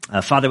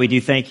Father, we do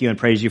thank you and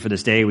praise you for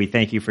this day. We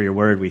thank you for your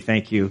word. We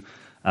thank you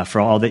for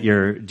all that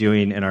you're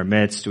doing in our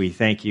midst. We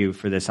thank you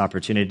for this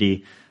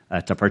opportunity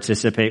to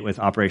participate with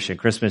Operation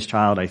Christmas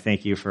Child. I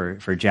thank you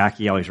for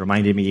Jackie always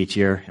reminding me each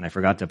year, and I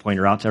forgot to point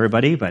her out to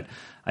everybody, but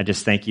I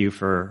just thank you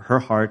for her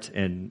heart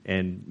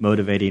and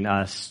motivating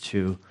us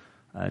to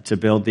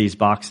build these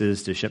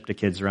boxes to ship to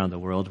kids around the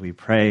world. We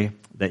pray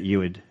that you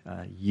would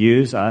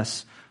use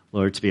us,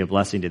 Lord, to be a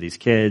blessing to these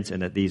kids,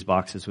 and that these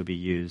boxes would be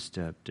used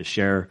to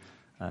share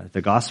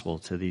the gospel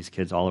to these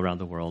kids all around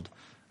the world.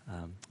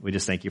 We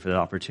just thank you for that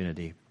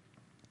opportunity.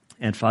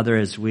 And Father,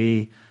 as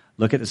we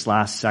look at this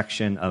last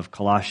section of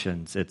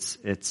Colossians,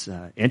 it's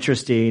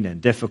interesting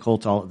and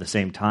difficult all at the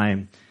same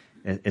time.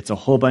 It's a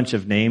whole bunch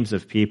of names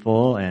of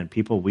people and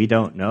people we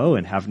don't know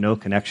and have no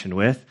connection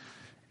with.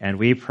 And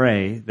we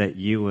pray that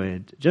you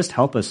would just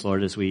help us,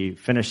 Lord, as we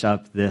finish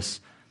up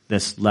this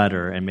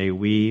letter. And may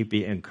we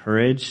be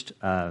encouraged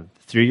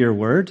through your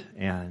word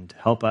and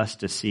help us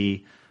to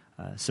see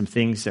some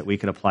things that we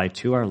could apply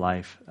to our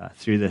life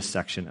through this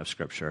section of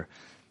Scripture.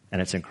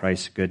 And it's in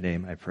Christ's good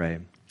name I pray.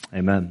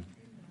 Amen.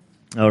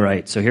 All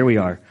right, so here we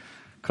are.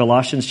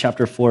 Colossians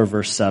chapter 4,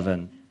 verse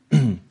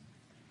 7.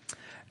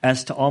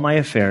 As to all my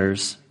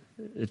affairs,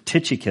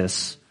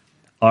 Tychicus,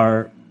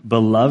 our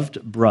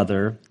beloved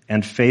brother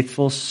and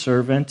faithful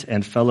servant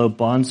and fellow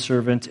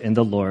bondservant in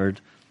the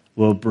Lord,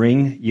 will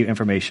bring you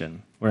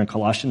information. We're in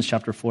Colossians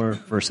chapter 4,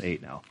 verse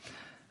 8 now.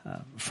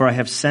 For I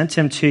have sent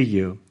him to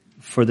you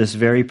for this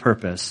very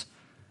purpose,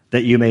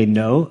 that you may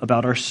know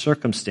about our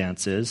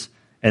circumstances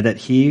and that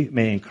he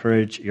may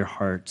encourage your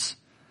hearts.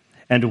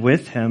 And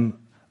with him,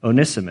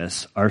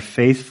 Onesimus, our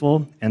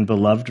faithful and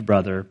beloved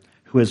brother,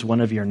 who is one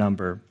of your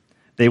number.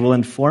 They will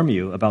inform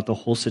you about the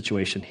whole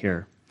situation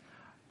here.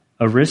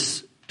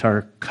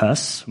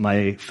 Aristarchus,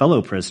 my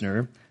fellow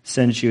prisoner,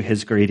 sends you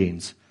his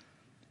greetings.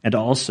 And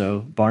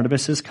also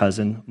Barnabas'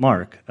 cousin,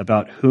 Mark,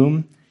 about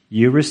whom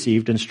you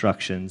received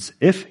instructions.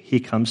 If he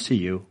comes to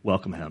you,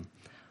 welcome him.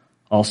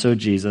 Also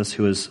Jesus,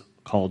 who is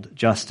called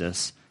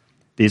Justus.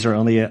 These are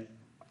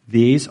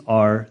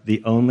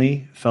the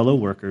only fellow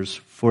workers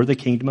for the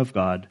kingdom of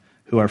God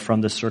who are from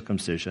the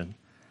circumcision,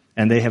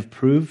 and they have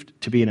proved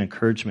to be an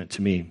encouragement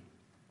to me.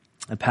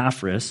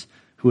 Epaphras,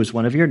 who is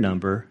one of your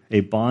number,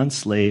 a bond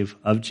slave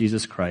of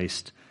Jesus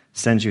Christ,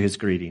 sends you his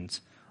greetings,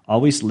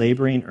 always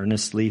laboring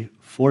earnestly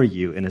for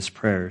you in his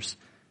prayers,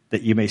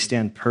 that you may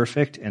stand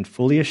perfect and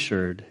fully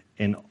assured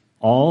in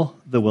all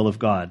the will of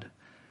God.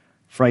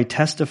 For I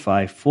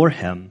testify for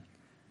him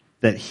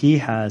that he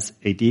has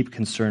a deep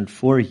concern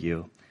for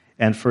you,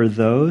 and for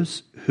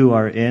those who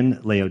are in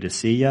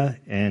Laodicea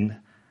and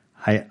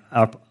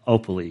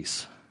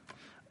Hierapolis.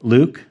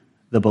 Luke,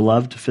 the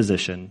beloved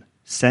physician,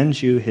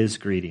 sends you his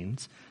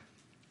greetings,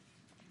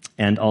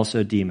 and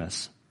also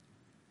Demas.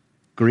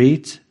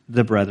 Greet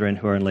the brethren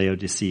who are in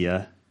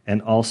Laodicea,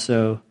 and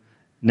also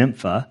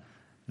Nympha,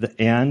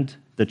 and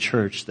the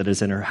church that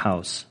is in her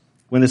house.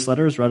 When this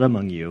letter is read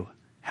among you,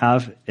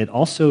 have it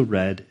also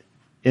read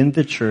in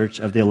the church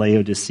of the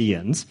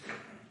Laodiceans,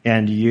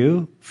 and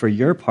you, for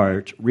your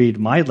part, read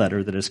my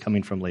letter that is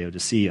coming from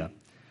Laodicea.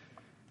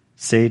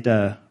 Say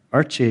to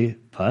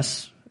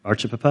Archippus,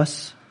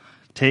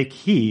 take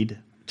heed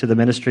to the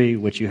ministry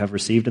which you have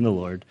received in the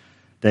Lord,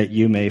 that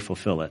you may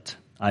fulfill it.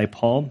 I,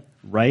 Paul,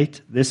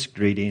 write this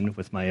greeting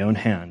with my own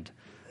hand.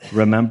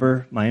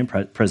 Remember my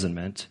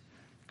imprisonment.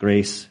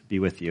 Grace be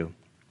with you.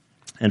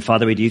 And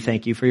Father, we do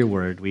thank you for your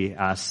word. We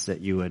ask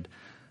that you would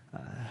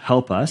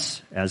help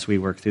us as we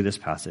work through this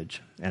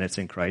passage. And it's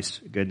in Christ's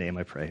good name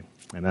I pray.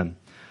 Amen.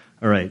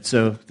 All right,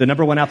 so the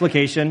number one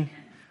application,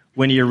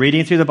 when you're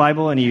reading through the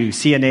Bible and you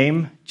see a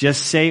name,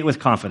 just say it with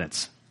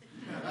confidence.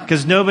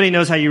 Because nobody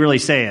knows how you really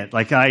say it.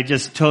 Like, I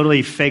just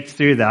totally faked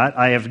through that.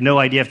 I have no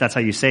idea if that's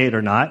how you say it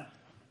or not.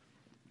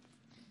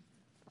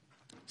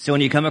 So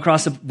when you come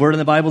across a word in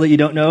the Bible that you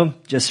don't know,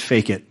 just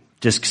fake it.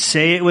 Just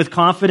say it with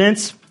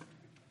confidence,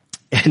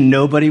 and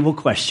nobody will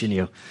question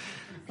you.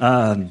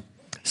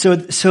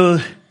 So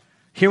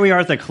here we are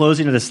at the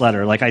closing of this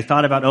letter. Like, I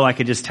thought about, I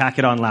could just tack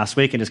it on last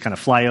week and just kind of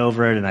fly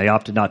over it, and I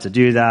opted not to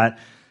do that.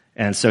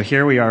 And so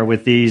here we are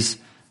with these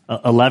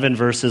 11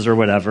 verses or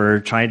whatever,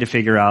 trying to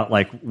figure out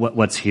like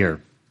what's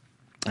here.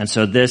 And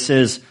so this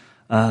is,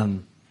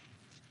 when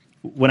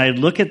I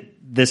look at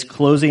this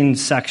closing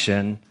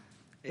section,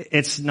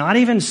 it's not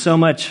even so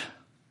much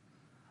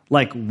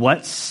like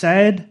what's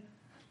said,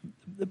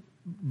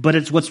 but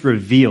it's what's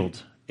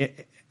revealed.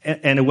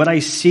 And what I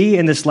see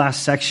in this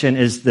last section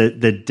is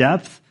the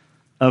depth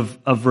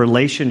of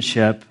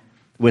relationship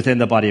within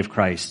the body of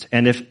Christ.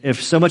 And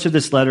if so much of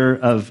this letter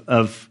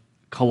of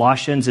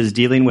Colossians is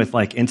dealing with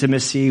like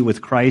intimacy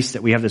with Christ,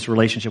 that we have this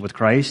relationship with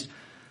Christ,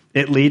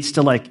 it leads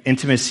to like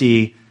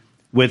intimacy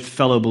with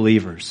fellow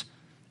believers.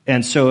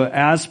 And so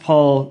as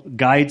Paul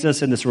guides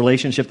us in this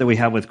relationship that we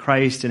have with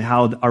Christ and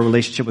how our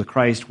relationship with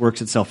Christ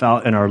works itself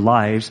out in our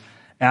lives,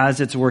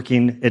 as it's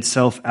working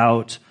itself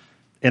out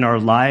in our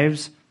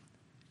lives,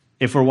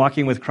 if we're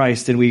walking with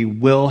Christ, then we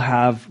will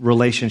have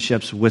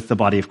relationships with the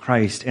body of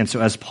Christ. And so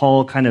as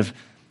Paul kind of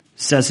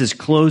says his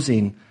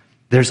closing,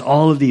 there's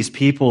all of these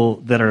people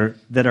that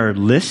are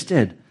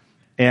listed.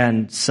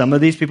 And some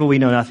of these people we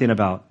know nothing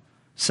about.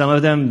 Some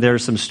of them,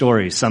 there's some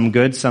stories, some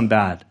good, some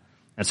bad.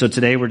 And so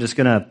today we're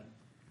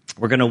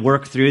going to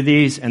work through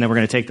these, and then we're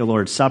going to take the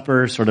Lord's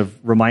Supper, sort of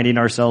reminding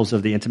ourselves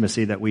of the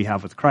intimacy that we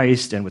have with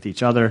Christ and with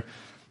each other.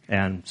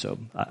 And so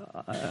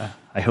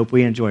I hope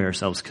we enjoy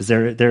ourselves, because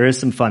there is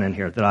some fun in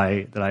here that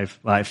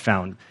I've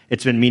found.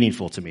 It's been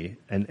meaningful to me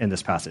in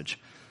this passage.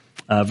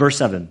 Verse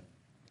 7.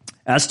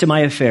 As to my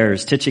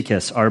affairs,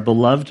 Tychicus, our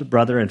beloved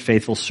brother and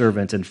faithful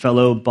servant and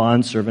fellow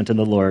bondservant in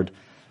the Lord,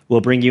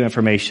 will bring you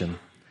information.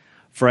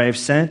 For I have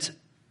sent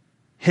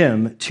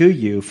him to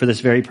you for this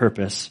very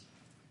purpose,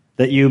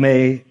 that you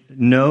may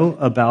know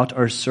about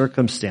our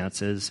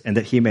circumstances and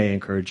that he may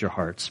encourage your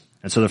hearts.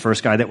 And so the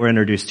first guy that we're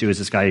introduced to is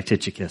this guy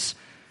Tychicus.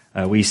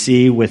 We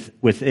see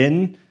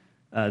within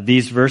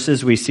these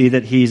verses, we see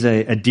that he's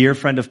a dear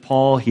friend of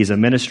Paul. He's a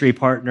ministry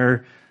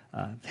partner.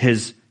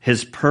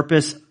 His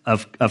purpose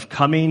of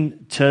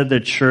coming to the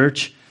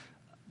church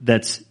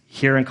that's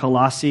here in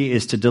Colossae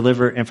is to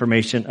deliver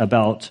information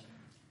about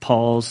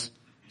Paul's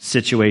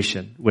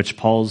situation, which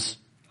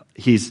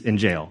he's in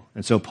jail.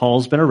 And so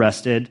Paul's been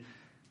arrested.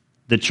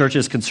 The church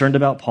is concerned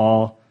about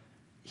Paul.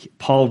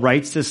 Paul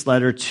writes this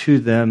letter to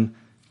them.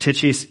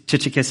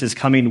 Tychicus is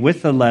coming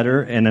with a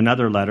letter and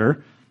another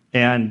letter,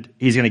 and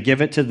he's going to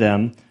give it to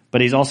them. But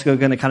he's also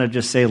going to kind of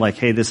just say, like,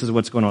 hey, this is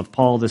what's going on with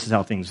Paul. This is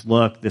how things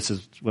look. This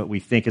is what we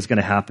think is going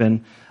to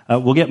happen.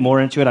 We'll get more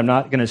into it. I'm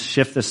not going to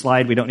shift the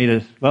slide. We don't need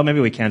to. Well,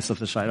 maybe we can shift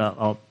the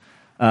slide.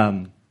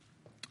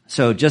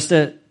 So just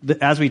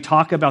as we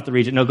talk about the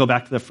region, no, go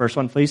back to the first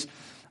one, please.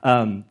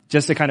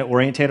 Just to kind of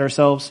orientate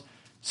ourselves.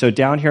 So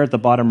down here at the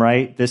bottom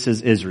right, this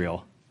is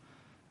Israel.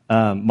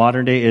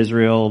 Modern day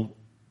Israel,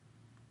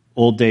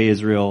 old day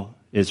Israel.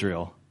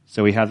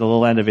 So we have the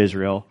little end of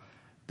Israel.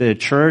 The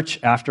church,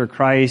 after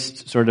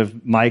Christ sort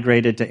of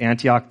migrated to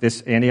Antioch,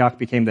 this Antioch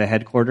became the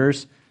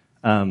headquarters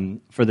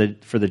for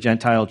the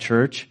Gentile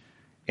church.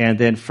 And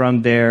then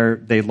from there,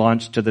 they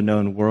launched to the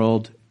known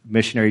world.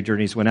 Missionary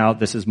journeys went out.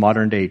 This is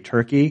modern day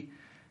Turkey.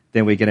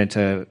 Then we get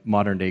into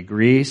modern day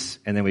Greece,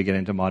 and then we get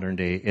into modern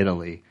day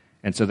Italy.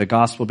 And so the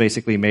gospel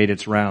basically made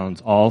its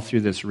rounds all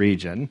through this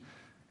region.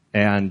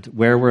 And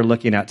where we're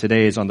looking at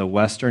today is on the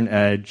western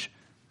edge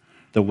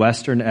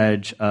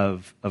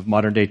of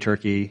modern day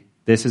Turkey.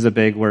 This is a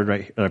big word,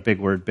 right?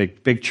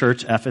 Big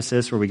church,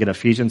 Ephesus, where we get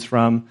Ephesians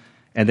from.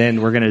 And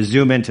then we're going to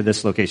zoom into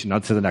this location,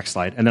 not to the next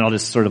slide. And then I'll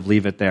just sort of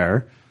leave it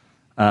there.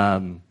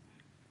 And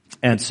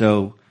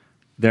so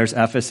there's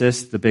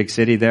Ephesus, the big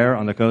city there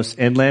on the coast.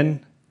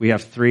 Inland, we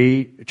have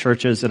 3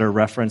 churches that are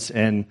referenced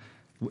in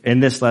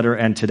this letter,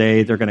 and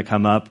today they're going to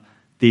come up.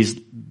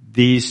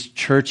 These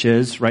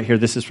churches right here,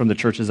 this is from the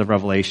churches of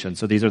Revelation.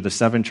 So these are the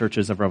 7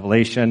 churches of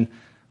Revelation.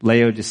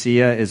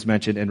 Laodicea is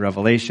mentioned in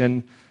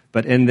Revelation.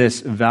 But in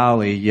this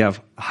valley, you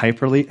have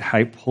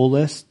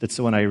Hypolis. That's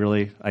the one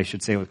I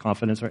should say with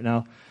confidence right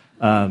now.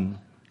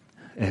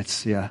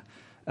 Laodicea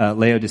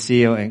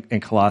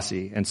and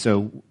Colossae. And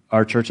so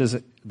our churches,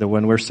 the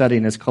one we're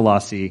studying is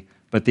Colossae,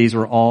 but these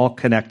were all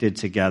connected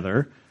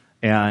together,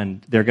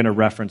 and they're going to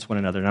reference one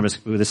another. And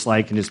this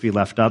slide can just be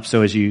left up.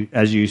 So as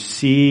you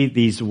see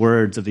these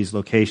words of these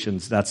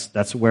locations,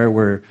 that's where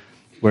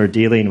we're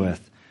dealing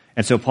with.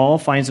 And so Paul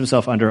finds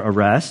himself under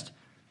arrest,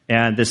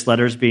 and this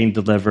letter is being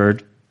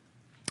delivered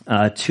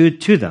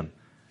to them,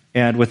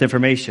 and with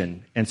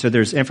information. And so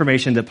there's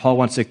information that Paul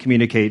wants to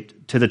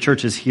communicate to the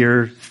churches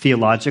here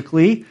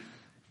theologically,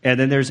 and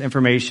then there's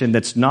information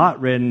that's not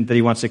written that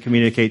he wants to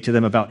communicate to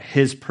them about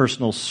his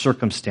personal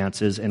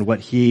circumstances and what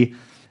he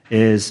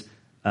is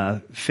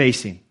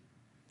facing.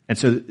 And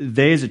so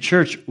they as a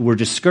church were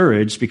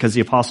discouraged because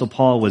the Apostle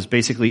Paul was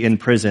basically in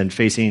prison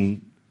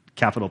facing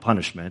capital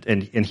punishment,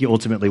 and he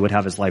ultimately would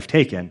have his life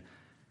taken.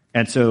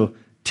 And so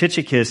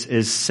Tychicus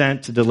is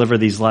sent to deliver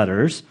these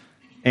letters,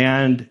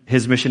 and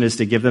his mission is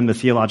to give them the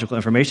theological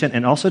information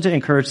and also to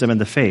encourage them in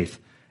the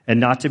faith and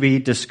not to be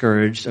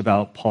discouraged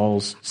about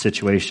Paul's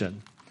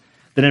situation.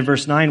 Then in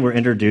verse 9, we're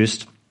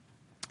introduced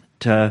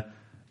to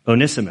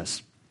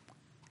Onesimus.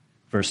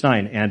 Verse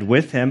 9, and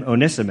with him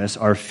Onesimus,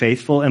 our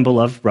faithful and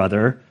beloved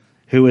brother,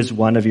 who is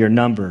one of your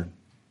number.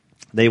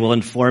 They will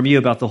inform you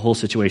about the whole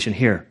situation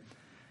here.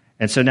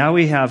 And so now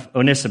we have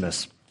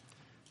Onesimus.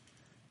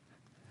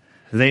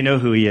 They know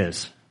who he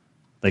is.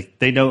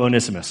 They know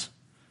Onesimus.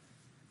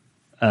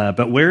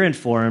 But we're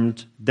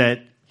informed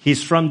that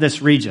he's from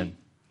this region.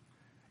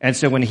 And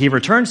so when he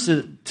returns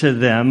to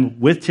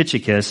them with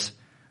Tychicus,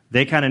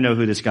 they kind of know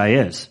who this guy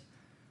is.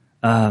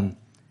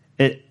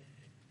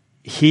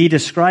 He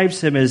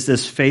describes him as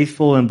this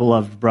faithful and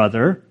beloved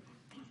brother.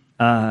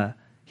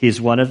 He's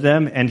one of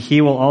them, and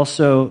they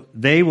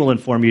will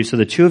inform you, so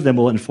the 2 of them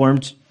will inform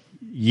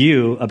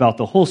you about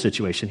the whole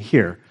situation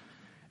here.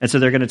 And so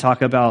they're going to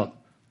talk about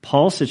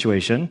Paul's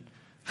situation,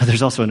 but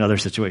there's also another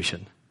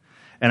situation.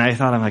 And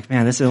I'm like,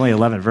 man, this is only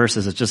 11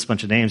 verses. It's just a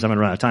bunch of names. I'm going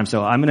to run out of time.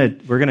 So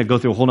we're going to go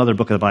through a whole other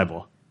book of the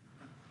Bible.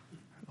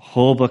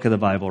 Whole book of the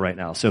Bible right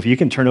now. So if you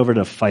can turn over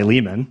to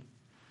Philemon,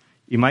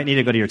 You might need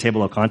to go to your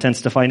table of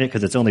contents to find it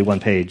because it's only one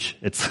page.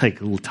 It's like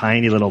a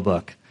tiny little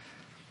book.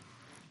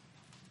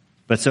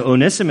 But so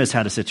Onesimus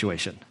had a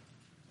situation.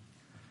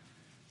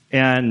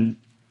 And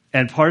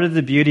part of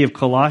the beauty of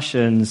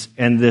Colossians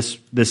and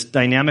this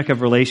dynamic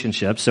of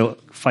relationship, so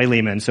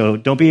Philemon, so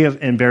don't be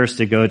embarrassed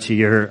to go to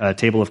your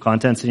table of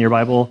contents in your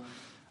Bible.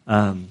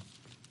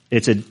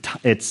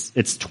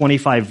 It's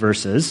 25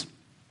 verses.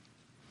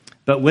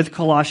 But with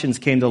Colossians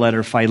came the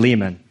letter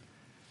Philemon.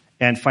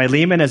 And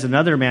Philemon is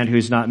another man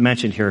who's not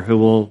mentioned here,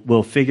 who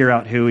will figure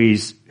out who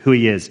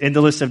he is. In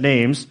the list of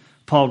names,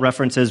 Paul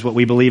references what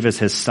we believe is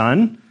his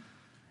son.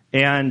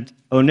 And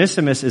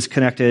Onesimus is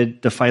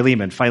connected to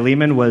Philemon.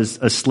 Philemon was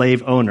a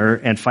slave owner,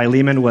 and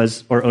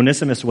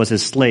Onesimus was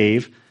his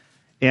slave,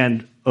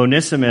 and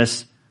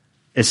Onesimus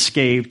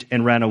escaped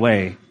and ran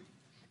away.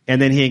 And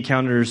then he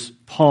encounters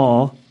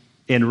Paul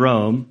in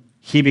Rome.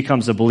 He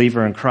becomes a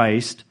believer in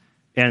Christ.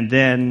 And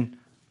then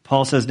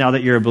Paul says, now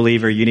that you're a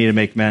believer, you need to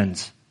make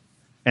amends.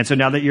 And so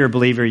now that you're a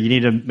believer, you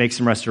need to make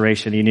some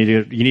restoration. You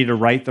need to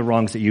right the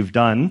wrongs that you've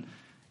done.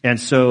 And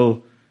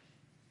so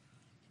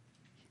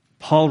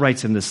Paul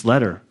writes him this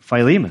letter,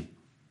 Philemon.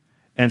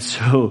 And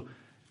so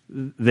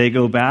they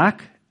go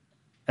back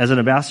as an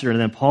ambassador, and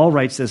then Paul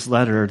writes this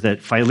letter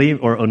that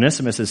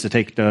Onesimus is to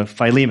take to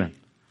Philemon.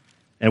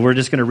 And we're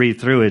just going to read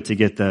through it to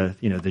get the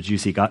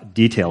juicy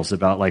details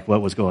about like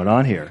what was going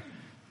on here.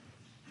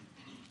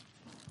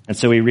 And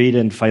so we read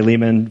in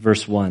Philemon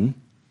verse 1,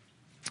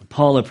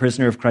 Paul, a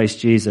prisoner of Christ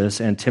Jesus,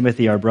 and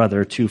Timothy, our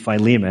brother, to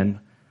Philemon,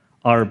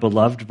 our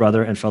beloved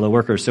brother and fellow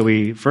worker. So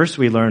we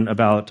learn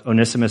about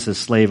Onesimus'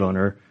 slave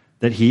owner,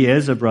 that he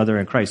is a brother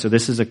in Christ. So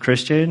this is a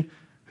Christian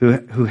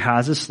who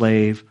has a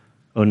slave,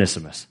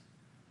 Onesimus.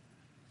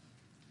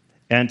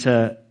 And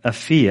to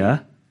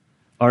Apphia,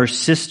 our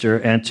sister,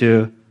 and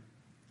to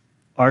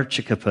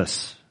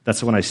Archippus,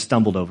 that's the one I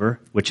stumbled over,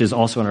 which is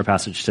also in our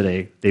passage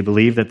today. They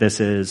believe that this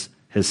is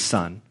his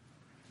son.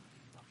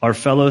 Our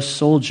fellow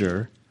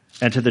soldier,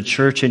 and to the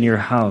church in your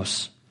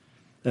house.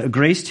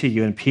 Grace to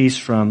you and peace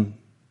from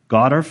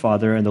God our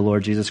Father and the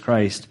Lord Jesus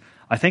Christ.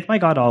 I thank my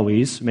God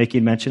always,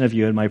 making mention of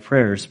you in my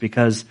prayers,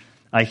 because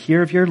I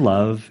hear of your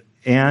love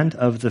and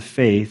of the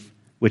faith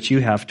which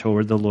you have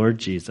toward the Lord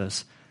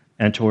Jesus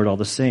and toward all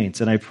the saints.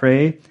 And I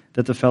pray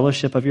that the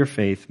fellowship of your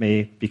faith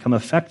may become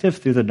effective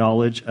through the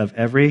knowledge of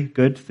every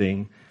good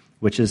thing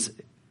which is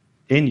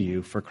in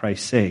you for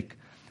Christ's sake.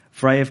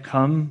 For I have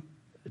come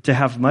to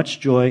have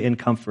much joy and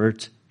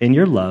comfort in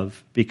your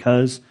love,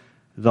 because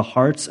the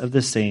hearts of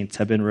the saints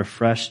have been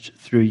refreshed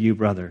through you,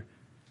 brother.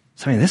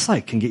 So I mean, this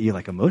can get you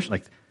emotional.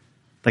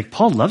 Like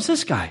Paul loves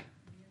this guy.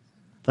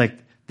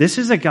 This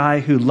is a guy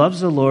who loves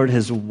the Lord.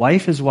 His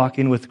wife is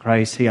walking with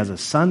Christ. He has a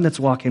son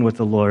that's walking with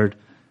the Lord.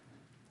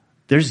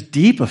 There's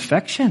deep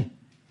affection.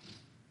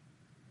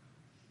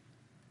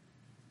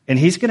 And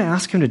he's going to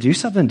ask him to do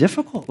something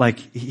difficult.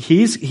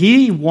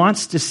 He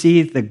wants to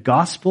see the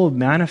gospel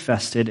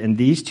manifested in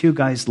these two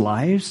guys'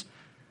 lives.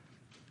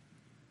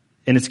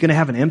 And it's going to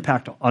have an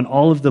impact on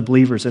all of the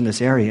believers in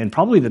this area, and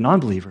probably the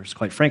non-believers,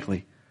 quite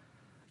frankly.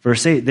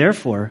 Verse 8,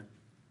 therefore,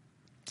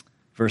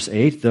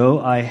 though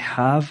I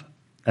have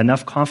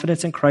enough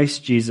confidence in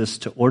Christ Jesus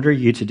to order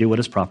you to do what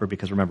is proper,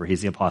 because remember,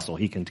 he's the apostle.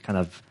 He can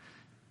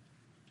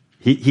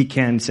he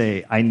can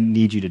say, I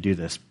need you to do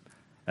this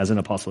as an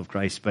apostle of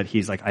Christ, but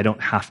he's like, I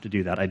don't have to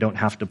do that. I don't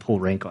have to pull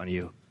rank on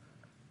you.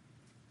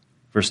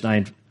 Verse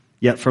 9,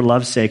 yet for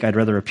love's sake, I'd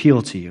rather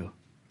appeal to you,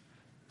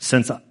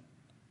 since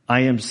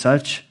I am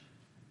such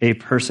a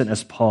person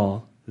as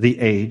Paul, the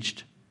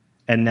aged,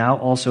 and now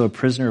also a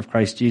prisoner of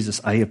Christ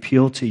Jesus, I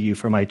appeal to you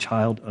for my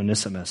child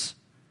Onesimus,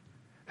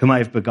 whom I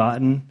have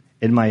begotten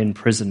in my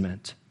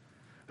imprisonment,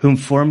 whom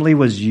formerly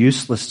was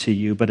useless to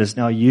you, but is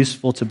now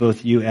useful to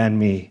both you and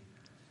me.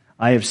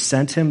 I have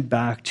sent him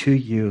back to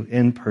you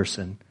in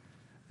person,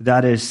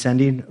 that is,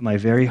 sending my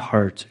very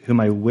heart, whom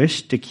I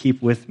wish to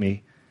keep with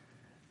me,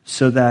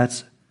 so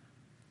that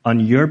on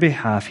your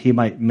behalf he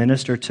might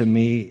minister to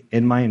me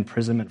in my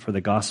imprisonment for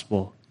the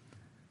gospel.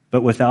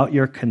 But without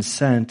your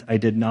consent, I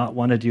did not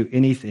want to do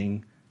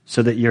anything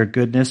so that your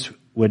goodness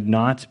would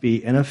not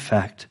be in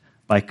effect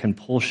by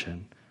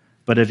compulsion,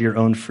 but of your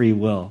own free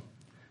will.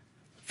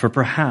 For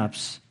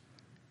perhaps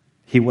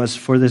he was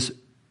for this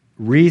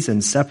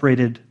reason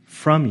separated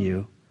from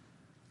you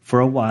for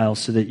a while,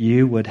 so that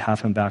you would have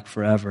him back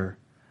forever,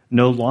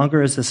 no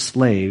longer as a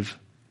slave,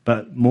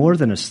 but more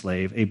than a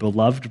slave, a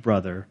beloved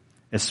brother,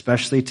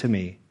 especially to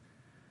me.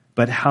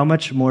 But how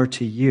much more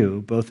to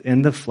you, both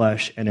in the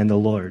flesh and in the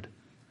Lord?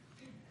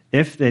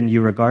 If then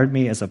you regard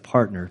me as a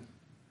partner,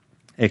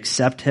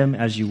 accept him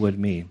as you would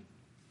me.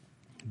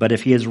 But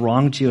if he has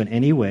wronged you in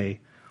any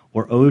way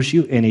or owes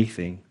you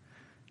anything,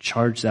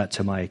 charge that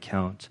to my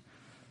account.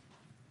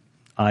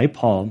 I,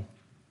 Paul,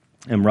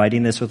 am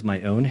writing this with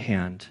my own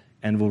hand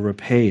and will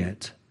repay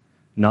it,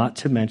 not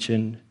to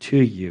mention to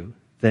you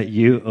that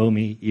you owe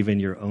me even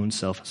your own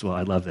self as well.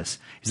 I love this.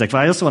 He's like, but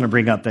I also want to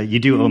bring up that you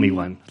do owe me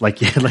one.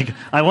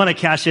 I want to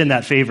cash in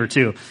that favor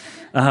too.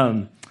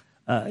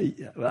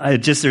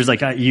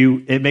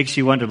 It makes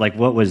you wonder,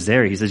 what was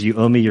there? He says, you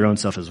owe me your own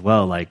self as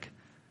well.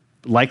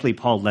 likely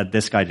Paul led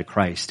this guy to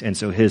Christ. And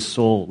so his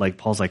soul, like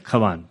Paul's like,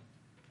 come on,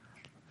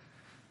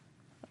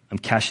 I'm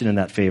cashing in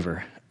that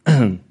favor.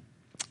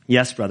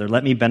 Yes, brother,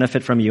 let me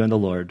benefit from you in the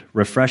Lord.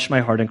 Refresh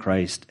my heart in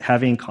Christ.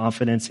 Having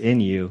confidence in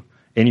you,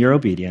 in your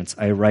obedience,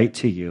 I write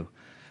to you.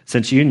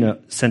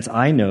 Since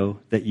I know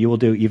that you will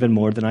do even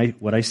more than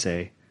what I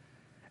say.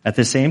 At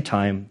the same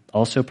time,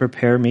 also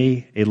prepare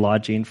me a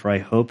lodging, for I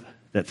hope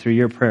that through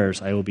your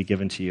prayers I will be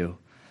given to you.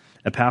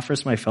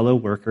 Epaphras, my fellow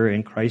worker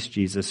in Christ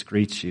Jesus,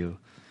 greets you,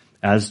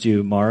 as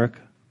do Mark,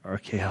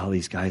 all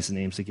these guys'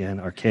 names again,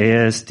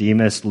 Archaeus,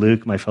 Demas,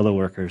 Luke, my fellow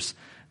workers.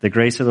 The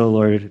grace of the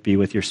Lord be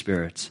with your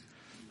spirits.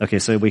 Okay,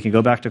 so we can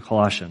go back to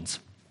Colossians.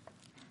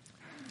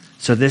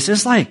 So this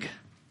is like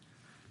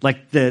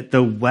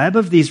the web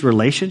of these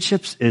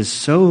relationships is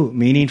so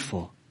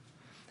meaningful.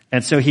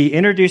 And so he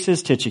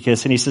introduces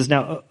Tychicus, and he says,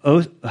 now,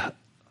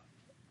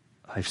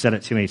 I've said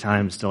it too many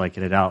times to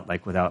get it out,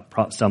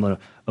 without someone.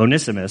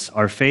 Onesimus,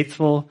 our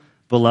faithful,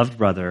 beloved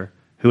brother,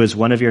 who is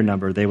one of your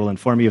number, they will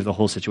inform you of the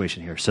whole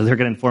situation here. So they're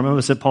going to inform him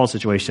of Paul's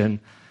situation.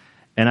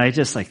 And I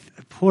just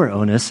poor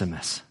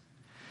Onesimus.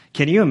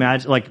 Can you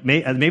imagine,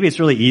 maybe it's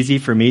really easy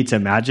for me to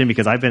imagine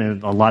because I've been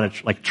in a lot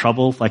of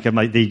trouble,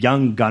 the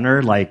young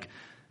gunner,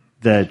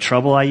 the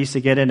trouble I used to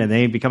get in and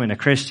then becoming a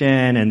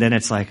Christian. And then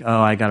it's oh,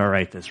 I got to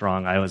write this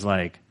wrong. I was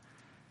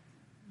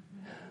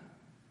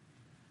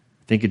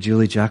think of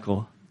Julie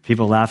Jekyll.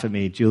 People laugh at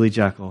me. Julie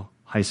Jekyll,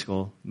 high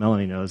school.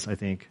 Melanie knows, I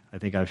think.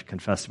 I've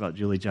confessed about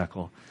Julie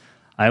Jekyll.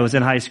 I was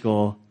in high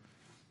school,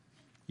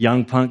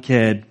 young punk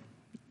kid,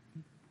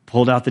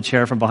 pulled out the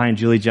chair from behind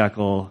Julie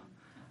Jekyll.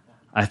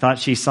 I thought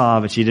she saw,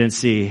 but she didn't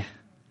see.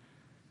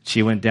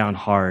 She went down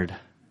hard,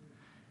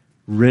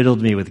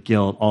 riddled me with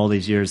guilt all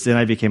these years. Then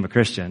I became a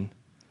Christian.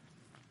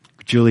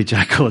 Julie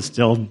Jekyll is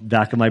still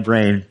back in my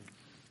brain.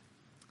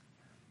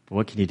 But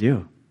what can you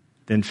do?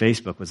 Then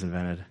Facebook was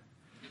invented.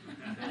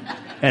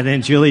 And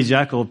then Julie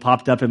Jekyll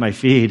popped up in my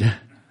feed.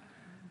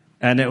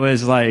 And it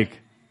was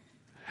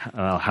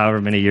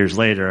however many years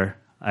later,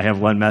 I have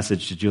one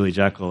message to Julie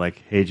Jekyll,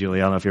 hey, Julie,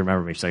 I don't know if you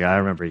remember me. She's I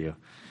remember you.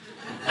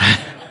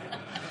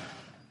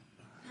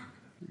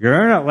 You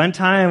remember at one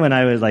time when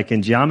I was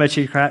in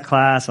geometry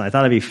class and I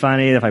thought it'd be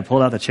funny if I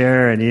pulled out the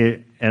chair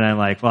and I'm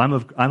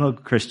well, I'm a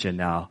Christian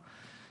now.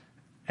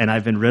 And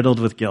I've been riddled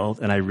with guilt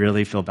and I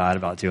really feel bad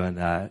about doing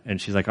that. And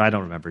she's I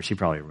don't remember. She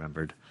probably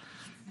remembered.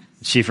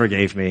 She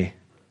forgave me.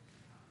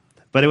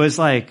 But it was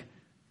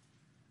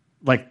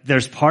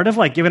there's part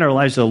of giving our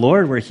lives to the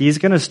Lord where he's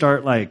going to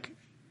start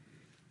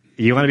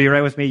you want to be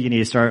right with me? You need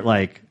to start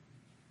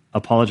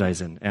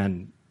apologizing.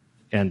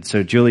 And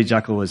so Julie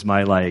Jekyll was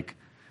my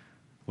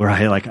where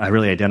I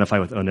really identify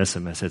with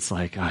Onesimus. It's oh,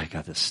 I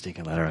got this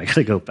stinking letter. I got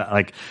to go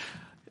back.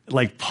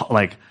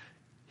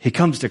 He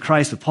comes to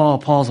Christ with Paul.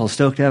 Paul's all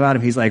stoked about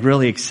him. He's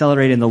really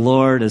accelerating the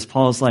Lord as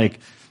Paul's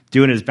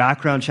doing his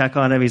background check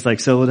on him. He's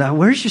so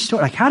where's your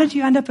story? How did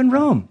you end up in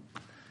Rome?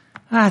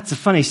 It's a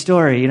funny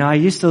story. I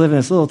used to live in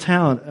this little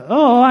town.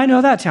 Oh, I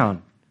know that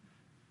town.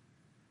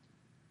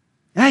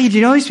 Yeah, do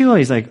you know these people?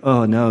 He's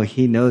oh no,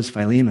 he knows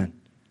Philemon.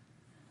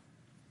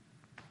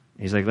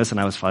 He's listen,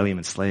 I was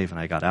Philemon's slave and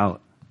I got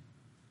out.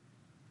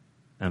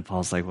 And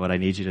Paul's what I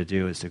need you to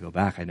do is to go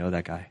back. I know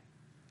that guy.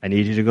 I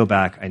need you to go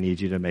back. I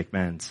need you to make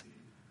amends.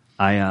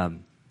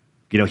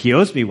 He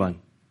owes me one.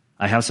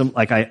 I have some,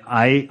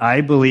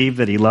 I believe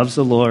that he loves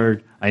the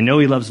Lord. I know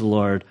he loves the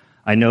Lord.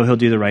 I know he'll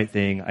do the right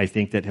thing. I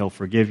think that he'll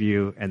forgive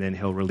you and then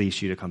he'll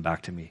release you to come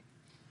back to me.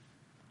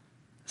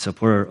 So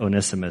poor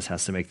Onesimus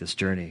has to make this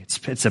journey.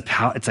 It's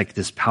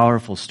this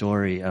powerful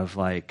story of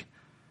what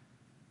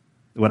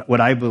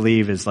I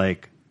believe is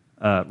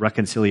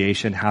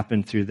reconciliation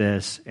happened through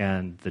this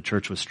and the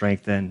church was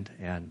strengthened.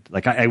 And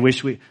I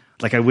wish we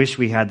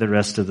had the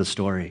rest of the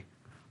story.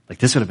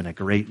 This would have been a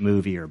great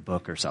movie or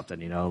book or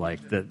something,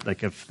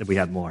 if we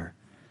had more.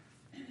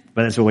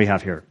 But that's what we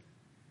have here.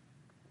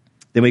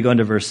 Then we go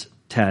into verse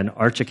 10.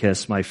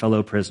 Archicus, my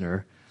fellow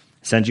prisoner,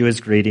 sends you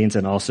his greetings,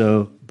 and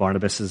also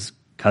Barnabas'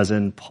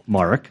 cousin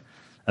Mark,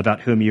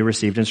 about whom you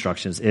received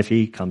instructions. If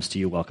he comes to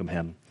you, welcome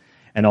him.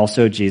 And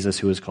also Jesus,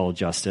 who is called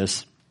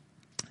Justus.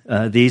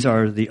 These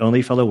are the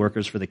only fellow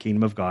workers for the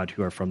kingdom of God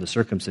who are from the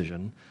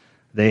circumcision.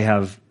 They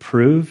have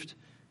proved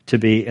to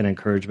be an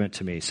encouragement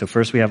to me. So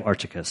first we have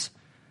Archicus.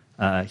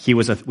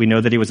 We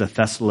know that he was a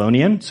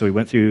Thessalonian, so we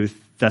went through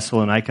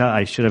Thessalonica.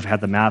 I should have had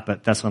the map,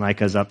 but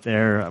Thessalonica is up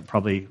there,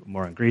 probably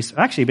more in Greece.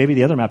 Actually, maybe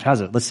the other map has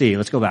it. Let's see.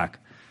 Let's go back.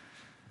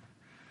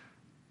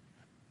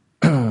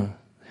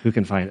 Who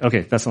can find?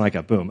 Okay,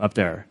 Thessalonica, boom, up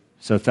there.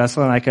 So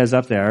Thessalonica is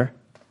up there.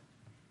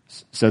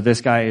 So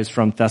this guy is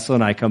from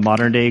Thessalonica,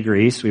 modern-day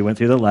Greece. We went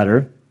through the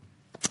letter.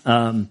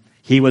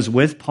 He was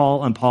with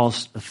Paul on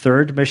Paul's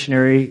third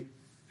missionary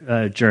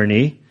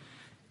journey.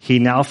 He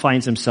now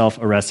finds himself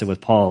arrested with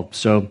Paul.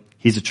 So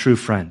he's a true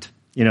friend.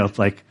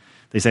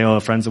 They say, oh, a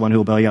friend's the one who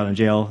will bail you out in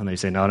jail. And they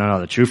say, no,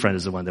 the true friend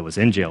is the one that was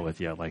in jail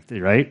with you.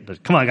 Right?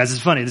 But come on, guys,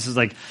 it's funny. This is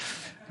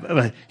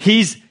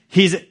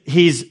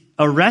he's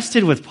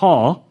arrested with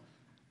Paul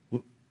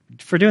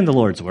for doing the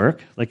Lord's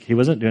work. He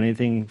wasn't doing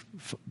anything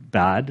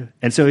bad.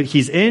 And so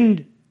he's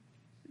in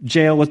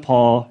jail with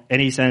Paul,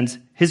 and he sends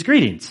his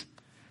greetings.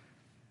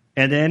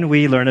 And then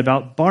we learn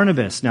about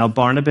Barnabas. Now, we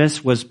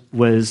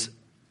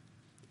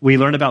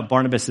learn about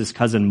Barnabas'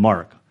 cousin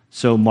Mark.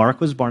 So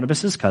Mark was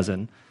Barnabas'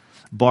 cousin.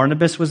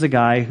 Barnabas was a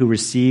guy who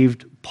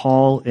received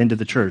Paul into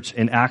the church.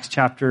 In Acts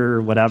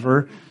chapter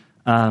whatever,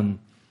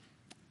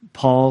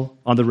 Paul,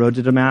 on the road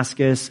to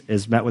Damascus,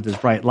 is met with his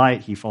bright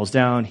light. He falls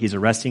down. He's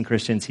arresting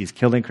Christians. He's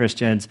killing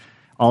Christians.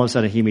 All of a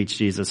sudden, he meets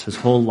Jesus. His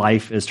whole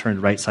life is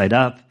turned right side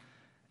up.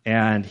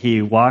 And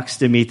he walks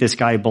to meet this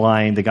guy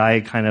blind. The guy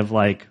kind of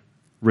like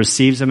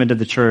receives him into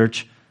the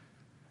church.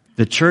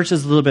 The church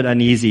is a little bit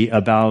uneasy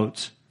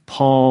about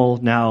Paul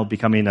now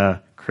becoming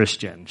a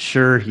Christian.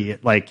 Sure,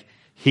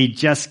 he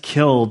just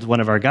killed one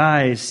of our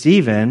guys,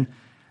 Stephen,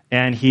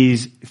 and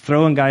he's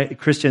throwing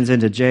Christians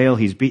into jail.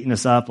 He's beating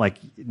us up. Like,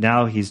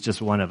 now he's just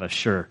one of us,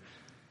 sure.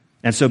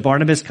 And so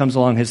Barnabas comes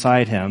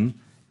alongside him,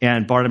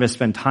 and Barnabas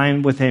spends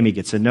time with him. He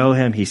gets to know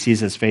him. He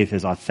sees his faith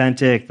is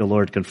authentic. The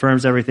Lord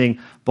confirms everything.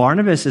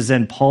 Barnabas is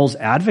then Paul's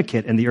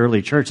advocate in the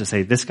early church to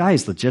say, this guy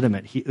is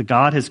legitimate.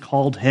 God has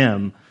called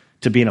him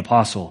to be an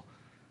apostle.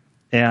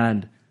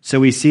 And so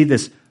we see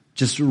this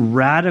just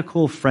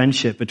radical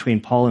friendship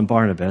between Paul and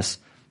Barnabas.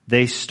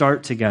 They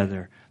start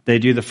together. They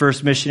do the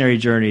first missionary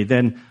journey.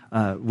 Then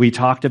we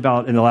talked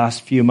about, in the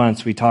last few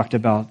months, we talked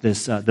about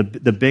this,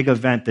 the big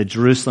event, the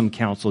Jerusalem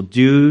Council.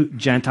 Do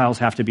Gentiles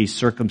have to be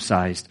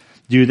circumcised?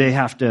 Do they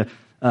have to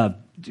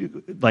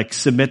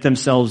submit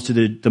themselves to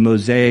the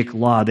Mosaic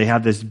law? They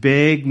have this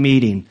big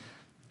meeting,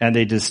 and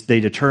they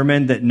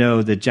determine that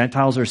no, the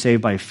Gentiles are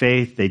saved by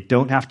faith. They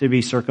don't have to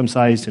be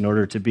circumcised in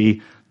order to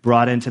be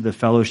brought into the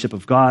fellowship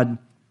of God.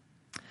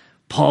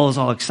 Paul is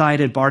all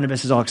excited.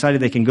 Barnabas is all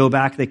excited. They can go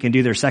back. They can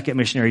do their second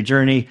missionary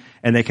journey,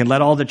 and they can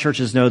let all the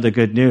churches know the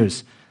good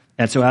news.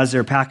 And so as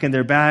they're packing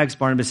their bags,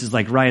 Barnabas is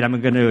like, right, I'm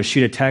going to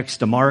shoot a text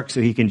to Mark so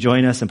he can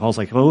join us. And Paul's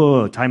like,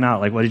 whoa, time out.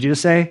 Like, what did you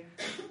just say?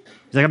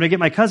 He's like, I'm going to get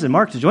my cousin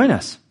Mark to join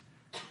us.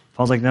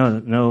 Paul's like,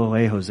 no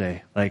way,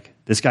 Jose. Like,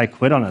 this guy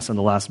quit on us on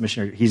the last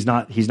missionary. He's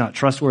not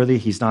trustworthy.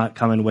 He's not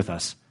coming with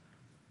us.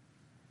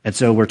 And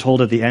so we're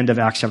told at the end of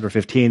Acts chapter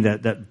 15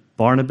 that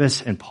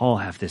Barnabas and Paul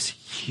have this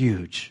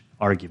huge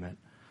argument.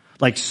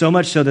 Like, so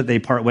much so that they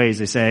part ways.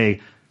 They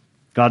say,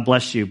 God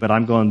bless you, but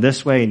I'm going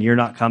this way and you're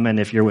not coming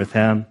if you're with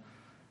him.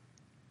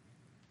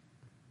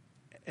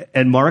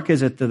 And Mark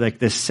is at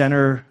the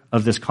center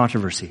of this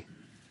controversy.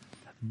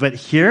 But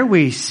here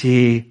we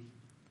see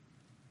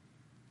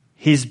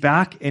he's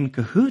back in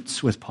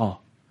cahoots with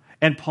Paul.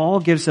 And Paul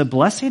gives a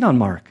blessing on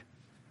Mark.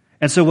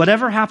 And so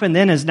whatever happened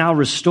then is now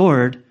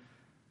restored.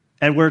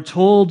 And we're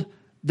told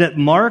that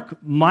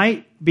Mark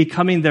might be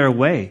coming their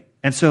way.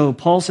 And so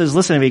Paul says,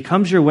 listen, if he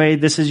comes your way,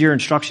 this is your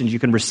instructions. You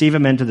can receive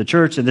him into the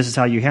church, and this is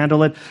how you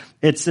handle it.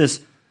 It's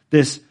this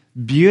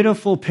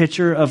beautiful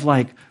picture of,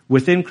 like,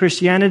 within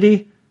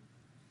Christianity,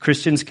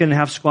 Christians can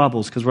have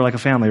squabbles because we're like a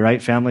family, right?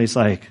 Family's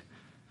like,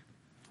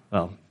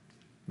 well,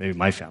 maybe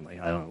my family.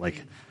 I don't know,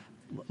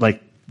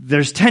 like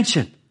there's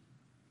tension.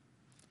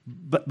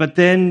 But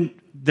then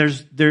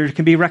there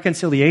can be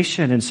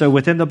reconciliation. And so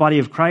within the body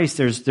of Christ,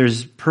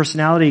 there's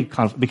personality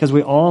conflict because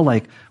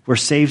we're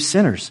saved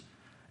sinners.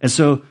 And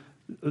so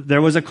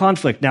there was a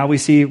conflict. Now we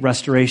see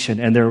restoration,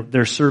 and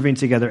they're serving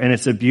together, and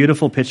it's a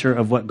beautiful picture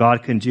of what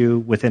God can do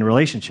within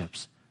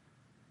relationships.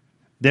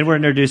 Then we're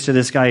introduced to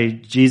this guy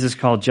Jesus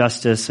called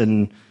Justus,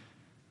 and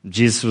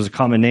Jesus was a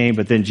common name,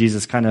 but then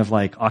Jesus kind of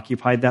like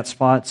occupied that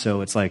spot.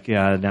 So it's like,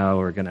 yeah, now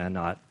we're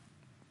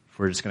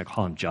just going to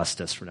call him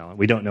Justus for now.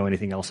 We don't know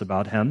anything else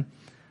about him.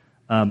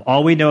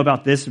 All we know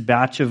about this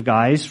batch of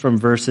guys from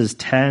verses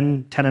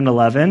 10 and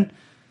 11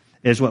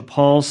 is what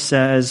Paul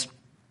says.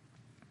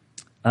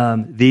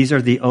 These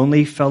are the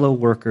only fellow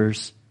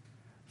workers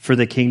for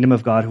the kingdom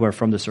of God who are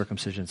from the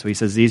circumcision. So he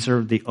says, these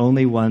are the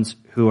only ones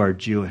who are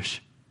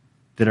Jewish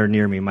that are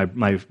near me,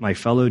 my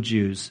fellow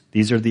Jews.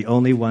 These are the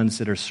only ones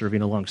that are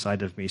serving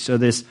alongside of me. So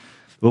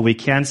what we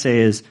can say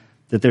is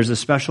that there's a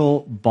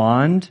special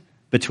bond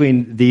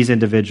between these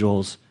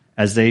individuals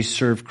as they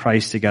serve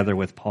Christ together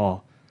with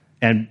Paul.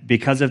 And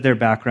because of their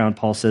background,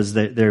 Paul says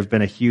that there have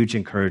been a huge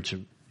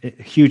encouragement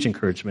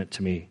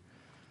to me.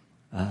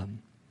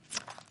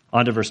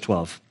 On to verse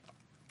 12.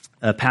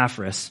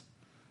 Epaphras,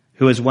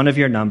 who is one of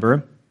your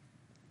number,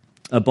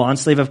 a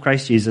bondslave of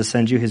Christ Jesus,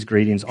 sends you his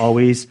greetings,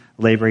 always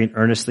laboring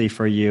earnestly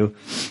for you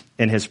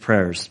in his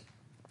prayers,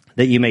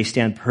 that you may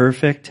stand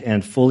perfect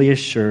and fully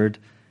assured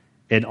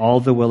in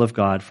all the will of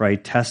God. For I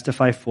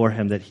testify for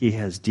him that he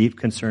has deep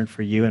concern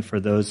for you and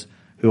for those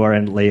who are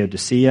in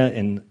Laodicea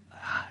and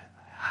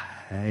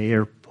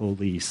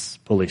Hierapolis.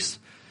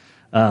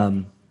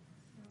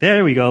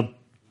 There we go.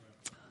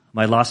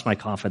 I lost my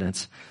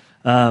confidence.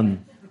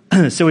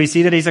 So we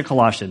see that he's a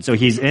Colossian. So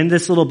he's in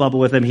this little bubble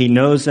with him. He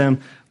knows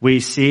them. We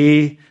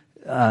see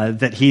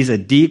that he's a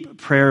deep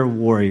prayer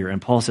warrior.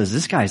 And Paul says,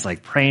 this guy's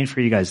like praying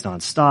for you guys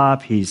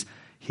nonstop.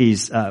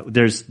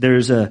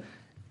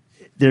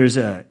 There's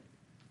a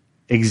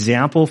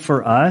example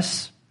for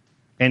us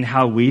in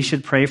how we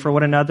should pray for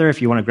one another.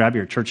 If you want to grab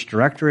your church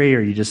directory,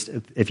 or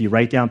if you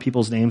write down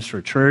people's names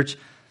for church,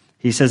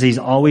 He says he's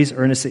always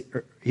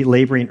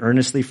laboring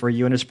earnestly for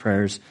you in his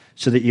prayers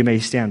so that you may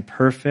stand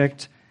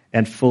perfect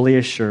and fully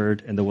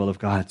assured in the will of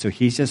God. So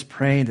he's just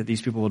praying that these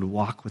people would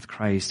walk with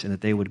Christ and that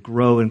they would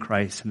grow in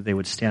Christ and that they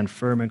would stand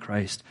firm in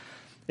Christ.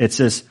 It's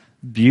this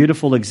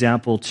beautiful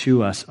example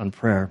to us on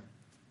prayer.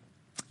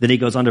 Then he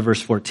goes on to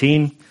verse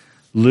 14.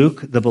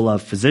 Luke, the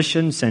beloved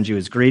physician, sends you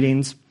his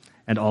greetings,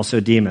 and also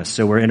Demas.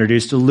 So we're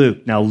introduced to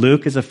Luke. Now,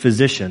 Luke is a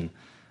physician.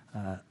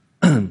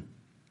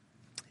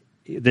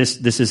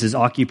 This is his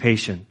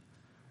occupation.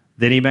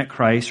 Then he met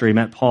Christ, or he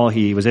met Paul.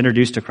 He was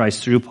introduced to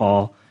Christ through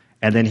Paul,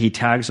 and then he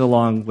tags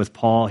along with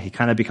Paul. He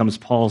kind of becomes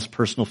Paul's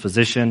personal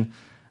physician.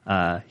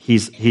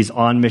 He's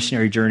on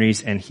missionary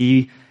journeys, and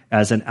he,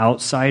 as an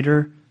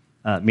outsider,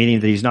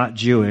 meaning that he's not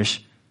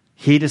Jewish,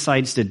 he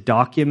decides to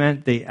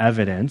document the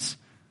evidence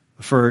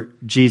for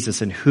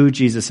Jesus and who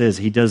Jesus is.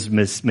 He does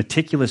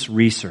meticulous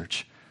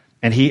research.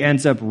 And he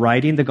ends up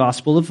writing the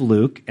Gospel of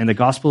Luke, and the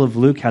Gospel of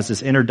Luke has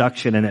this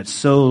introduction, and it's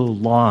so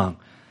long.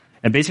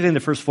 And basically in the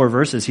first 4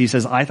 verses, he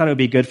says, I thought it would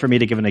be good for me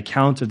to give an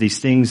account of these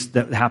things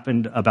that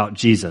happened about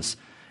Jesus.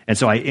 And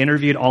so I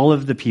interviewed all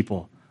of the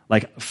people,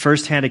 like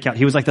firsthand account.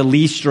 He was like the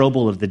Lee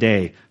Strobel of the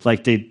day,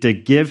 like to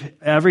give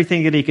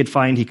everything that he could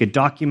find. He could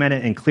document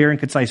it in clear and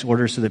concise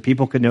order so that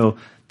people could know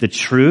the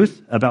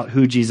truth about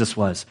who Jesus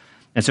was.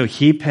 And so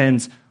he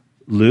pens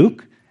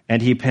Luke,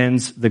 and he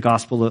pens the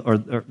Gospel or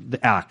the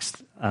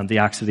Acts of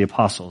the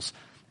Apostles.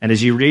 And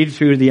as you read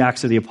through the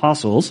Acts of the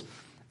Apostles,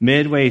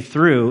 midway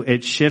through,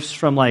 it shifts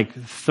from like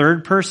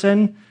third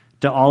person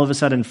to all of a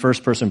sudden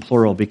first person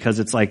plural, because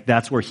it's like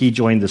that's where he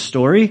joined the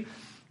story.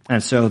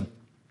 And so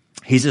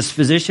he's this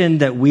physician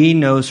that we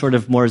know sort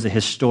of more as a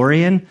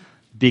historian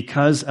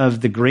because of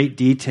the great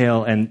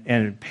detail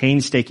and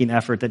painstaking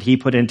effort that he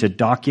put into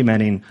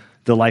documenting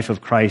the life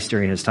of Christ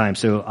during his time.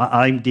 So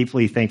I'm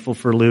deeply thankful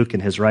for Luke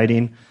and his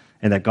writing,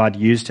 and that God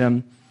used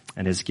him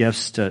and his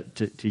gifts to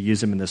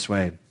use him in this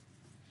way.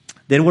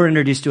 Then we're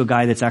introduced to a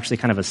guy that's actually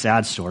kind of a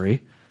sad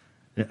story.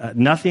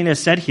 Nothing is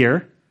said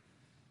here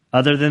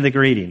other than the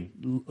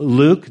greeting.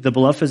 Luke, the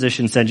beloved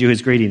physician, sends you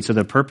his greeting. So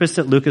the purpose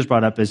that Luke has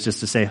brought up is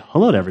just to say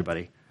hello to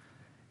everybody.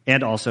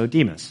 And also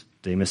Demas.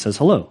 Demas says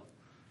hello.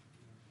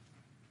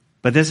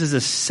 But this is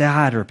a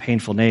sad or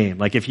painful name.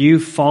 Like if you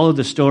follow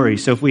the story,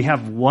 so if we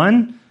have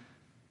one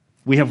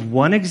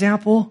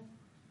example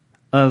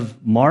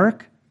of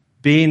Mark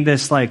being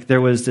this, like, there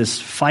was this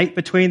fight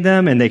between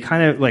them, and they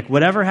kind of, like,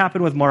 whatever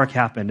happened with Mark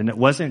happened, and it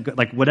wasn't good.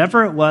 Like,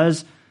 whatever it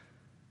was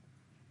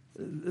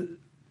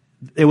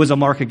a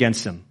mark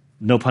against him.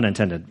 No pun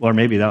intended. Or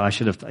maybe that I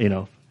should have,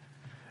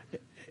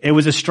 it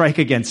was a strike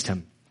against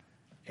him.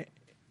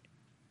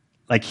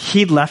 Like,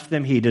 he left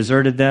them, he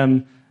deserted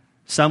them.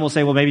 Some will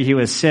say, well, maybe he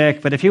was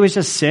sick, but if he was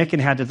just sick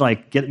and had to,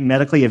 like, get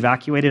medically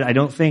evacuated, I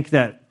don't think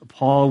that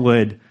Paul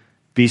would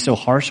be so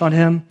harsh on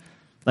him.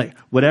 Like,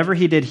 whatever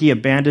he did, he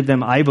abandoned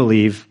them, I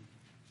believe.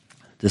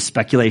 This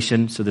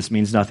speculation, so this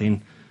means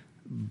nothing.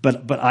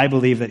 But I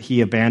believe that he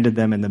abandoned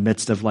them in the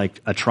midst of,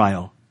 like, a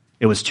trial.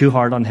 It was too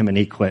hard on him, and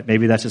he quit.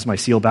 Maybe that's just my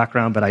SEAL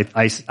background, but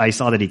I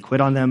saw that he quit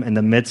on them in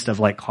the midst of,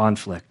 like,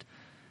 conflict.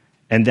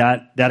 And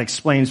that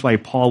explains why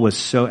Paul was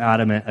so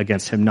adamant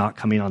against him not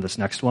coming on this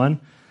next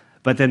one.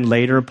 But then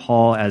later,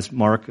 Paul, as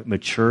Mark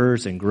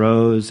matures and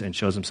grows and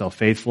shows himself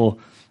faithful,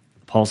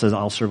 Paul says,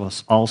 I'll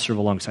serve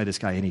alongside this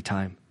guy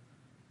anytime.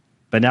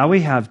 But now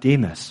we have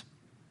Demas.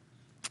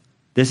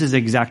 This is the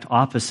exact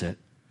opposite.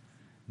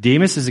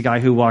 Demas is a guy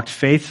who walked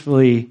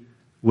faithfully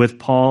with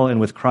Paul and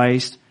with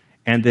Christ,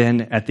 and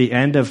then at the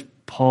end of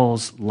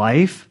Paul's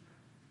life,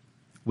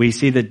 we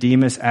see that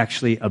Demas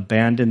actually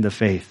abandoned the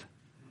faith.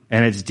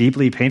 And it's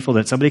deeply painful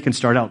that somebody can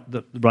start out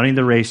running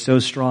the race so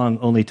strong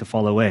only to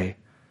fall away.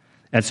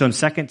 And so in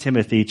 2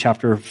 Timothy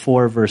chapter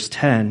 4, verse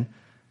 10,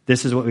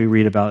 this is what we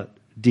read about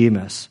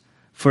Demas.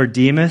 For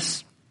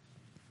Demas,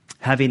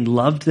 having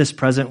loved this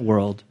present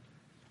world,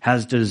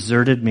 has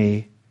deserted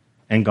me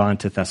and gone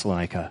to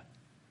Thessalonica.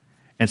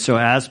 And so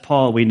as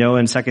Paul, we know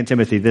in 2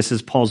 Timothy, this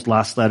is Paul's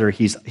last letter.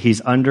 He's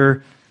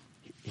under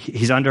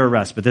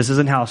arrest, but this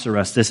isn't house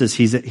arrest. This is,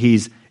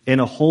 he's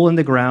in a hole in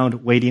the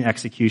ground waiting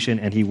execution,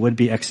 and he would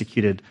be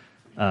executed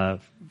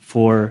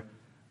for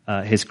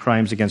his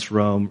crimes against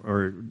Rome,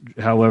 or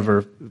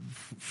however,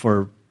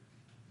 for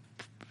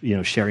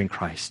sharing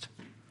Christ.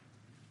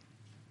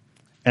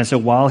 And so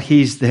while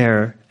he's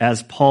there,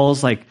 as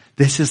Paul's like,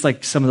 this is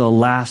like some of the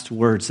last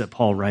words that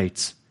Paul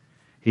writes.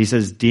 He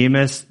says,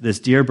 Demas, this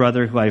dear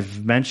brother who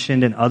I've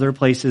mentioned in other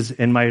places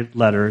in my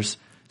letters,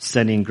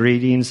 sending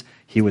greetings.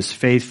 He was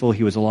faithful.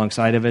 He was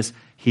alongside of us.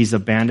 He's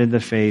abandoned the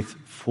faith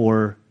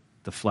for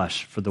the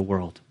flesh, for the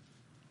world.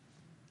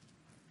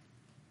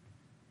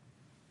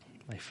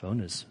 My phone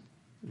is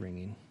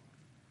ringing.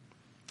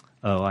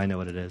 Oh, I know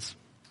what it is.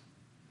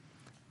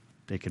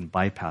 They can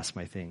bypass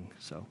my thing,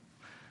 so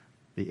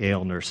the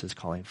AL nurse is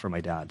calling for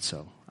my dad,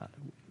 so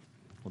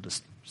we'll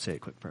just say a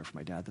quick prayer for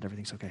my dad that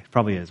everything's okay.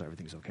 Probably is.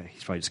 Everything's okay.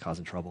 He's probably just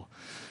causing trouble.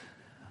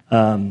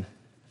 We'll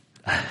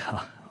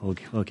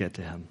get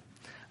to him.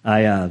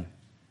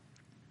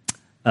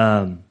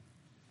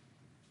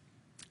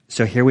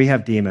 So here we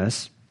have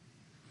Demas.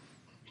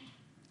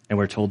 And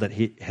we're told that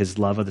his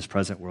love of this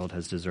present world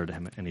has deserted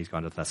him, and he's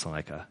gone to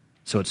Thessalonica.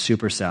 So it's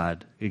super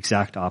sad,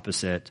 exact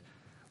opposite.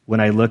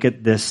 When I look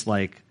at this,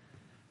 when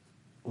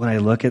I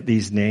look at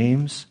these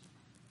names,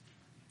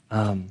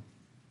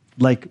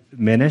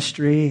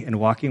 ministry and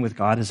walking with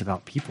God is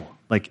about people.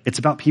 It's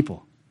about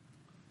people.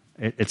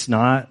 It's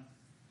not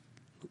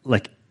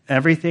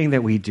everything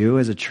that we do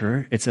as a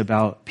church, it's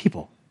about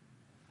people.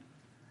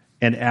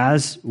 And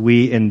as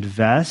we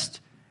invest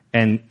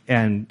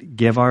and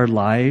give our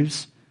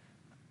lives,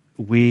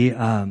 we,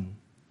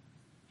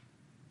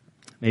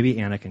 maybe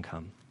Anna can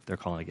come. They're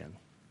calling again.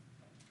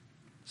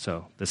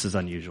 So this is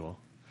unusual.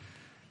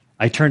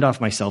 I turned off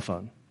my cell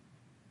phone,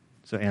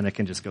 so Anna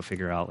can just go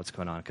figure out what's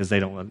going on, because they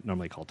don't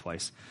normally call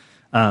twice.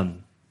 It's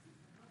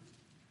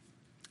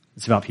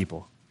about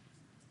people.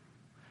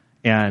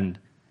 And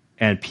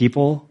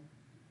people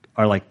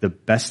are the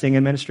best thing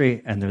in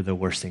ministry, and they're the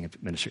worst thing in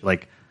ministry.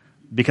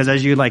 Because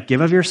as you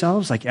give of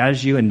yourselves,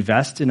 as you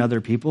invest in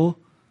other people,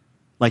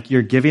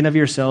 you're giving of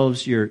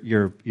yourselves,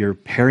 you're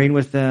pairing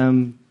with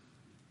them,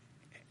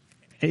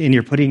 and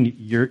you're putting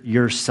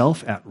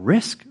yourself at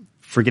risk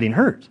for getting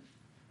hurt.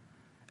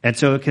 And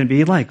so it can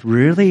be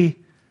really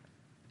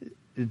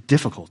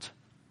difficult.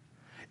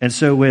 And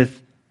so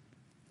with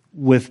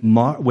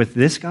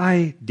this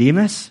guy,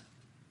 Demas,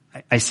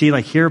 I see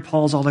here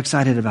Paul's all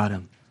excited about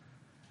him.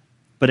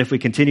 But if we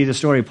continue the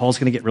story, Paul's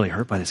going to get really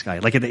hurt by this guy.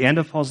 At the end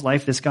of Paul's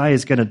life, this guy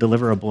is going to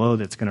deliver a blow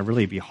that's going to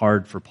really be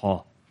hard for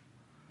Paul.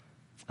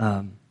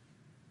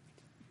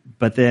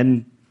 But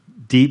then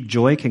deep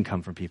joy can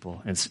come from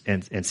people and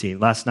see.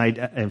 Last night,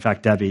 in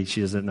fact, Debbie,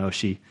 she doesn't know,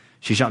 she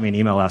shot me an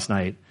email last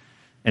night,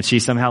 and she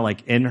somehow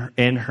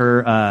in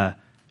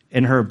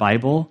her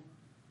Bible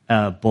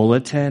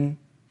bulletin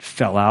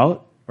fell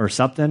out or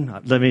something.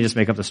 Let me just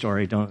make up the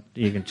story.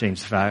 You can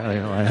change the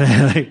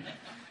fact.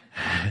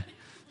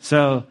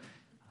 So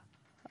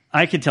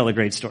I could tell a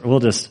great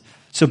story.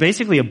 So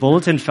basically a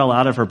bulletin fell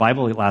out of her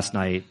Bible last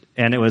night,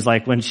 and it was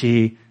when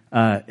she,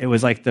 it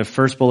was the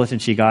first bulletin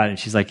she got, and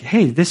she's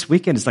hey, this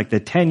weekend is the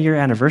 10-year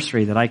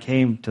anniversary that I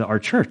came to our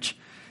church.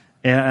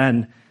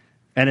 And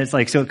it's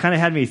so it kind of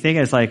had me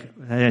thinking,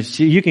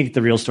 you can get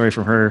the real story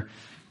from her.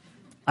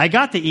 I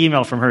got the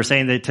email from her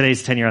saying that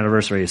today's the 10-year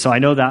anniversary, so I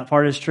know that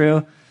part is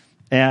true.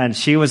 And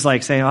she was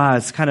saying,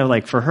 it's kind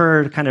of for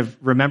her, kind of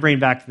remembering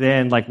back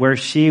then, where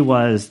she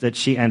was, that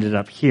she ended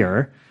up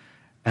here.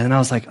 And then I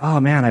was oh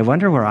man, I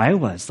wonder where I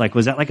was.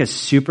 Was that a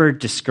super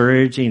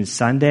discouraging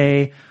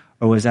Sunday?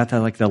 Or was that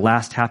the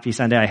last happy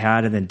Sunday I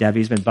had, and then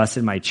Debbie's been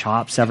busting my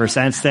chops ever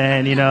since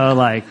then,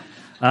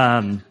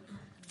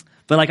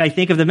 but I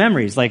think of the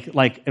memories, and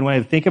when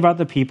I think about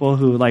the people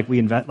who we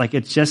invest,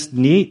 it's just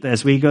neat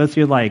as we go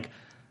through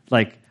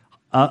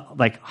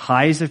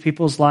highs of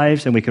people's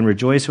lives, and we can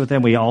rejoice with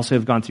them. We also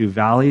have gone through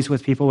valleys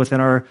with people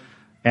within our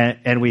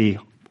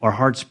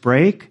hearts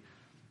break.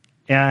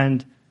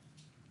 And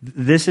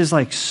this is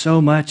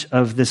so much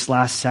of this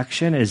last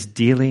section is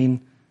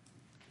dealing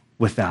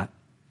with that.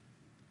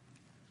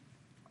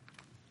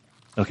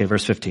 Okay,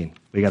 verse 15.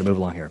 We got to move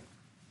along here.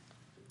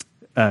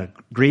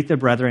 Greet the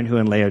brethren who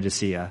in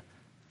Laodicea,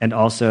 and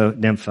also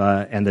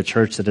Nympha and the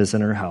church that is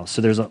in her house.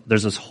 So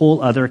there's this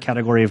whole other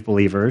category of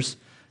believers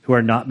who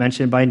are not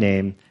mentioned by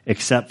name,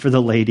 except for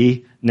the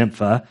lady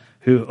Nympha,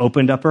 who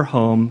opened up her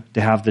home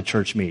to have the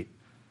church meet.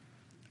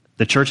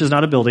 The church is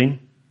not a building.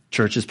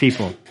 Church is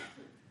people.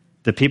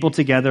 The people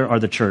together are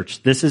the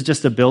church. This is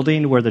just a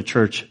building where the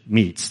church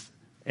meets.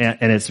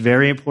 And it's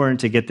very important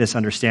to get this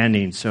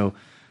understanding. So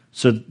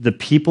the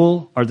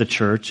people are the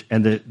church,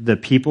 and the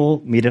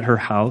people meet at her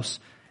house,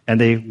 and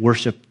they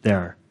worship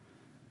there.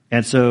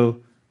 And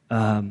so,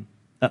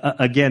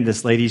 again,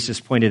 this lady's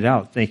just pointed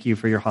out, thank you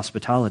for your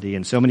hospitality.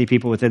 And so many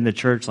people within the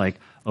church,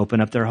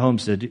 open up their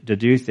homes to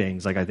do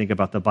things. I think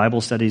about the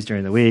Bible studies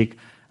during the week.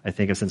 I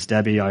think of, since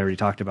Debbie, I already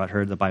talked about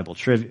her, the Bible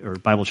trivia or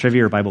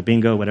Bible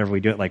bingo, whatever we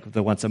do it,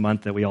 the once a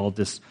month that we all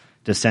just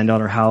descend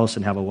on her house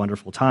and have a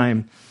wonderful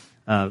time.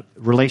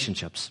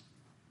 Relationships.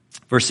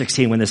 Verse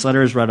 16, when this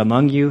letter is read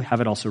among you, have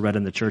it also read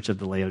in the church of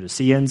the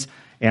Laodiceans,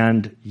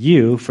 and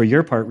you, for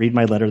your part, read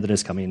my letter that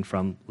is coming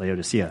from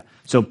Laodicea.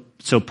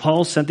 So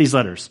Paul sent these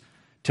letters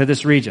to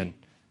this region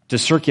to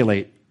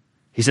circulate.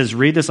 He says,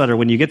 read this letter.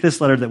 When you get this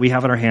letter that we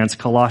have in our hands,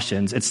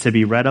 Colossians, it's to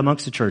be read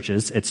amongst the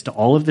churches. It's to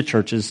all of the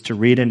churches to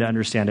read and to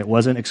understand. It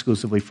wasn't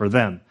exclusively for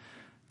them.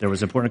 There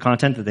was important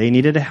content that they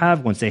needed to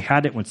have. Once they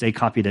had it, once they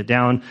copied it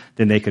down,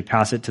 then they could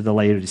pass it to the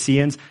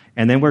Laodiceans.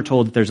 And then we're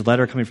told that there's a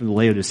letter coming from the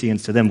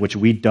Laodiceans to them, which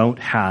we don't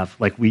have.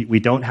 We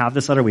don't have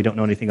this letter. We don't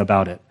know anything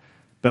about it.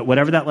 But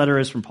whatever that letter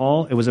is from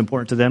Paul, it was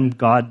important to them.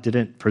 God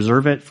didn't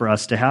preserve it for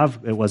us to have.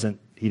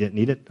 He didn't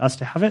need us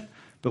to have it.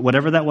 But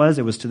whatever that was,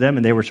 it was to them,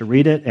 and they were to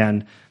read it,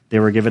 and they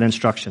were given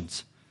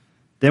instructions.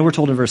 Then we're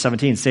told in verse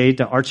 17, say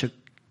to Archippus,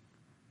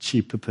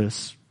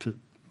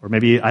 or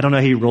maybe, I don't know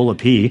how you roll a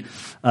P.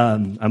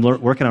 I'm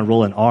working on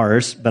rolling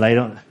R's, but I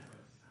don't.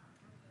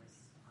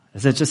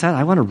 Is it just that?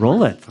 I want to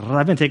roll it.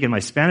 I've been taking my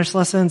Spanish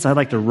lessons. I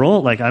like to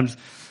roll.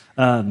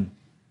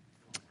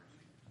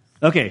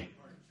 Okay.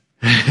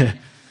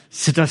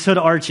 So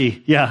to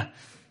Archie, yeah.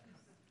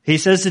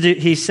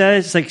 He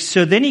says, like,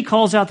 so then he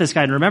calls out this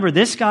guy. And remember,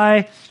 this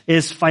guy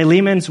is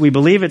Philemon's, we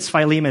believe it's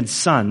Philemon's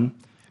son,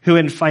 who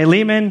in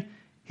Philemon,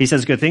 he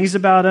says good things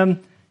about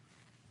him.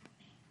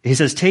 He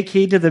says, take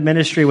heed to the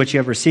ministry which you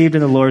have received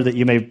in the Lord that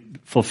you may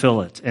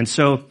fulfill it. And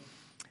so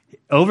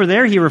over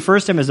there, he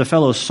refers to him as a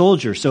fellow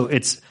soldier. So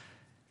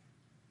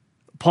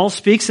Paul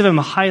speaks of him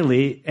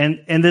highly.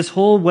 And this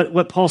whole,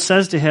 what Paul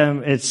says to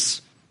him,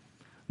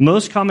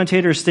 most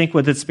commentators think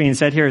what that's being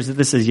said here is that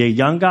this is a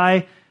young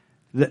guy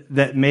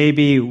that may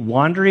be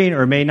wandering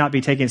or may not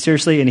be taken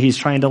seriously, and he's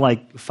trying to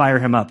like fire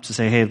him up to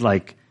say, hey,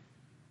 like,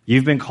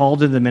 you've been called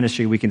to the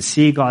ministry. We can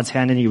see God's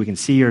hand in you. We can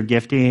see your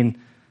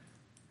gifting.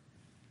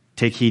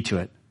 Take heed to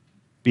it.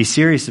 Be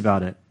serious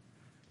about it.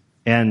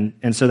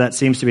 And so that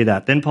seems to be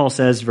that. Then Paul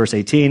says, verse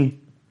 18,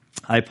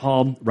 I,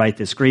 Paul, write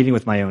this greeting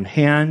with my own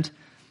hand.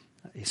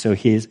 So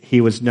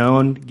he was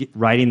known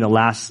writing the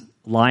last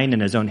line in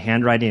his own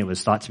handwriting. It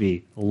was thought to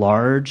be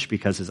large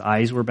because his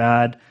eyes were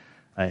bad.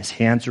 His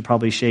hands were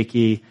probably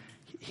shaky.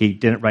 He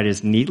didn't write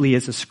as neatly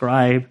as a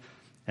scribe.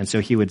 And so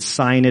he would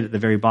sign it at the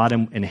very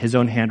bottom in his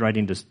own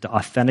handwriting to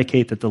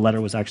authenticate that the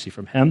letter was actually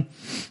from him.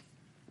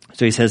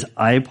 So he says,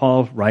 I,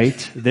 Paul,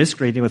 write this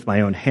greeting with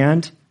my own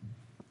hand.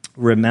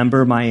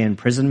 Remember my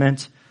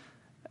imprisonment.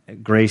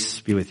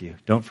 Grace be with you.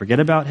 Don't forget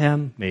about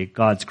him. May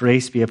God's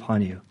grace be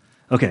upon you.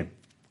 Okay.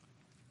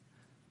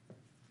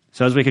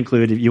 So as we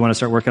conclude, if you want to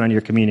start working on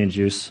your communion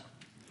juice,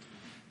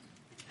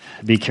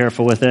 be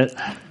careful with it.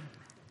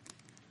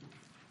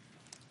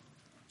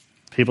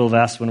 People have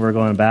asked when we're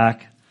going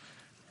back.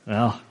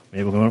 Well,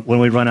 maybe when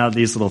we run out of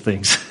these little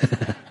things.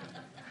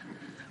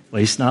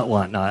 Waste not,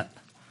 want not.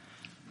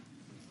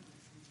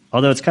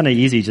 Although it's kind of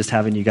easy just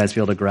having you guys be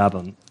able to grab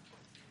them.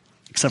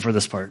 Except for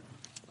this part.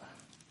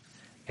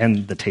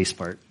 And the taste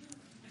part.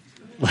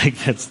 Like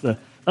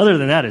other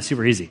than that, it's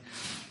super easy.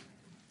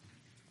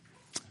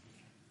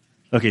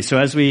 Okay, so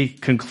as we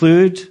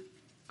conclude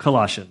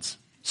Colossians,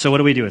 so what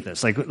do we do with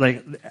this?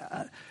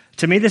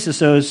 To me, this is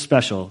so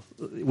special.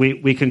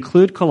 We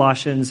conclude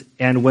Colossians,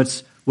 and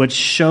what's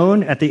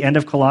shown at the end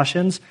of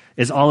Colossians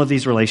is all of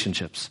these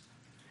relationships.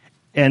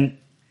 And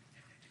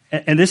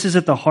this is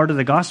at the heart of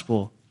the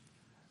gospel.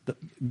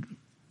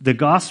 The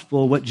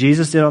gospel, what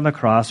Jesus did on the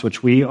cross,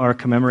 which we are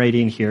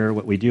commemorating here,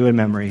 what we do in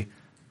memory,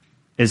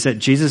 is that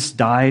Jesus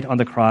died on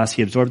the cross.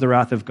 He absorbed the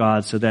wrath of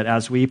God so that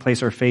as we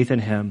place our faith in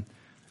him,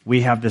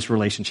 we have this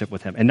relationship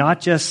with him. And not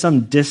just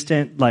some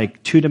distant,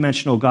 like,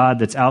 two-dimensional God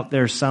that's out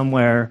there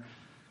somewhere,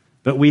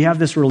 but we have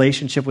this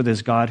relationship with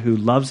this God who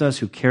loves us,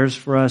 who cares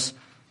for us.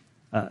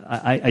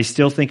 I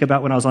still think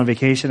about when I was on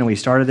vacation and we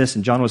started this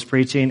and John was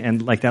preaching,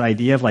 and like that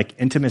idea of like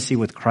intimacy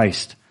with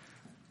Christ.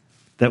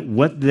 That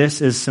what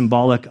this is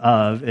symbolic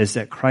of is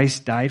that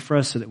Christ died for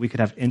us so that we could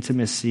have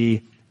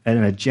intimacy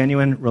and a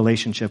genuine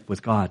relationship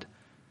with God.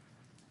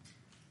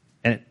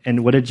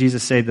 And what did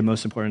Jesus say the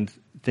most important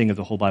thing of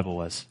the whole Bible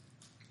was?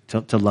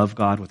 To love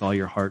God with all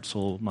your heart,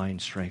 soul,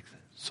 mind, strength,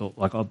 soul,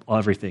 like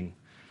everything.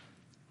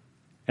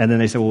 And then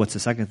they said, well, what's the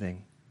second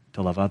thing?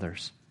 To love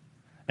others.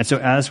 And so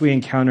as we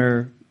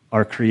encounter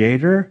our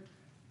Creator,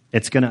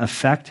 it's going to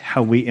affect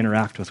how we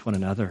interact with one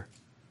another.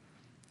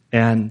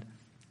 And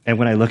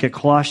when I look at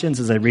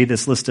Colossians, as I read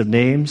this list of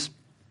names,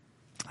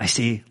 I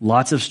see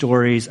lots of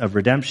stories of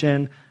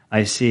redemption.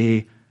 I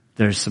see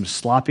there's some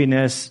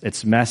sloppiness.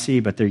 It's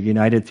messy, but they're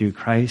united through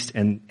Christ.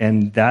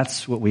 And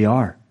that's what we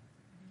are.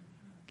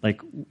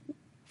 Like,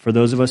 for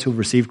those of us who've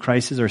received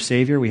Christ as our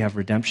Savior, we have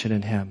redemption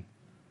in him.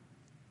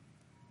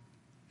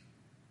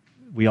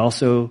 We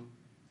also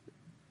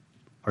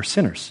are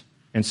sinners.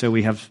 And so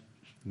we have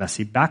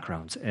messy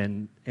backgrounds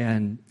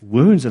and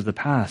wounds of the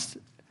past.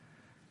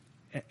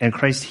 And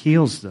Christ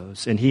heals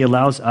those. And he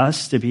allows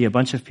us to be a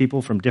bunch of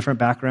people from different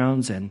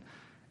backgrounds and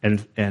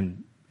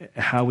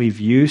how we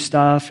view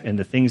stuff and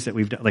the things that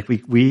we've done. Like,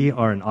 we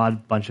are an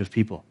odd bunch of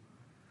people.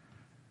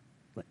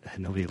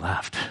 Nobody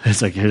laughed.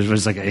 It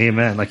was like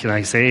amen. Like, can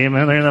I say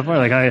amen there in that part?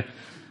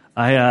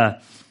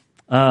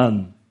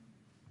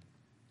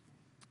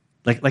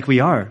 Like we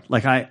are.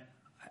 Like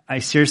I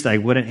seriously, I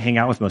wouldn't hang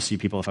out with most of you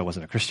people if I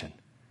wasn't a Christian.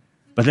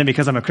 But then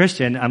because I'm a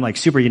Christian, I'm like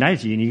super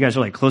united to you, and you guys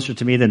are like closer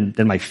to me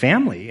than my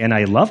family. And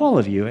I love all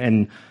of you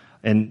and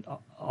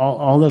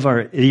all of our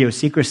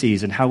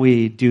idiosyncrasies and how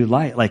we do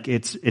life. Like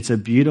it's a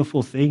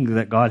beautiful thing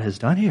that God has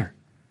done here.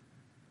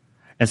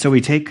 And so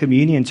we take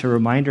communion to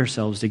remind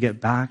ourselves to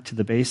get back to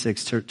the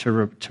basics,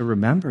 to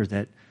remember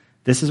that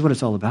this is what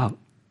it's all about.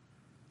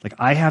 Like,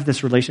 I have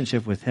this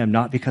relationship with him,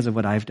 not because of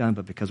what I've done,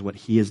 but because of what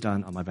he has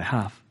done on my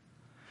behalf.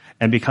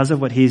 And because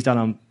of what he's done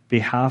on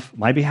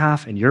my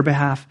behalf and your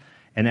behalf,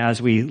 and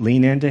as we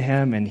lean into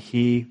him and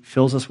he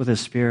fills us with his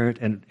Spirit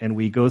and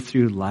we go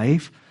through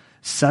life,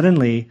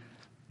 suddenly,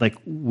 like,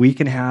 we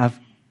can have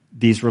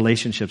these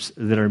relationships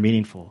that are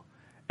meaningful.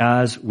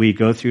 As we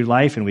go through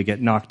life and we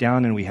get knocked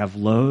down and we have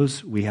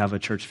lows, we have a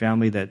church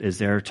family that is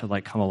there to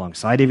like come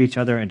alongside of each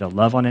other and to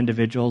love on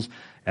individuals.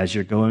 As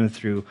you're going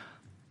through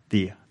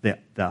the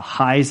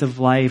highs of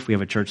life, we have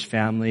a church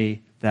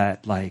family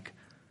that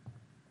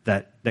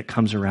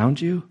comes around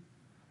you.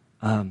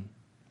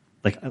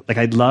 Like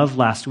I love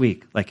last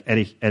week, like at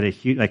a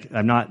huge, like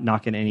I'm not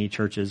knocking any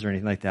churches or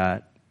anything like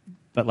that,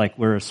 but like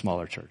we're a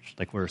smaller church,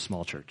 like we're a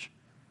small church.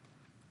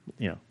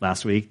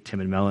 Last week, Tim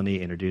and Melanie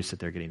introduced that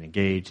they're getting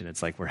engaged, and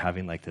it's like we're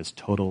having like this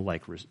total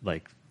like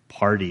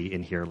party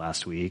in here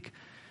last week,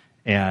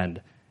 and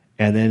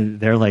then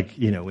they're like,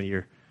 when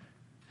you're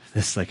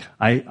this like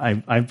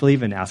I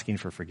believe in asking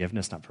for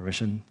forgiveness, not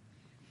permission,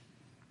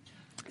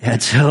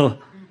 and so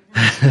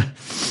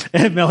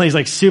and Melanie's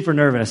like super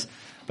nervous,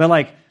 but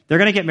like they're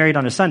going to get married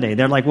on a Sunday.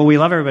 They're like, well, we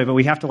love everybody, but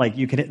we have to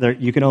you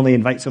can only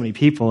invite so many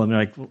people. And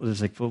they're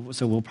like,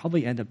 so we'll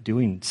probably end up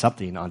doing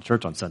something on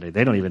church on Sunday.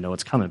 They don't even know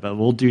what's coming, but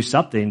we'll do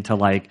something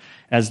to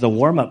as the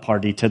warm up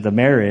party to the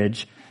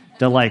marriage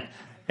to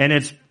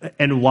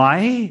and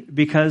why?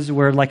 Because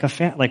we're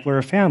we're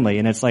a family,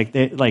 and it's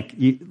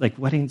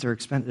weddings are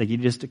expensive. Like you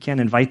just can't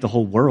invite the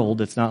whole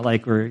world. It's not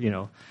like we're,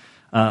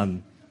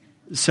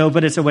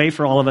 but it's a way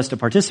for all of us to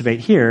participate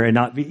here and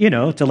not be,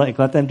 to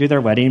let them do their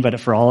wedding, but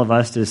for all of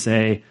us to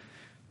say,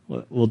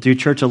 we'll do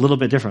church a little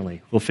bit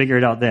differently. We'll figure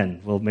it out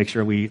then. We'll make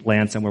sure we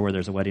land somewhere where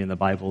there's a wedding in the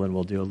Bible, and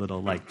we'll do a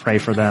little pray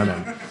for them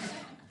and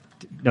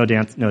no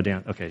dance.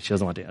 Okay, she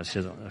doesn't want to dance. She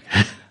doesn't.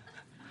 Okay.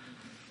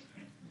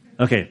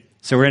 Okay,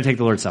 so we're gonna take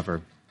the Lord's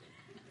Supper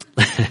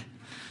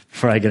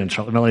before I get in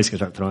trouble. Melanie's gonna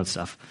start throwing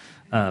stuff.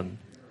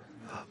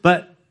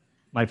 But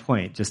my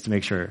point, just to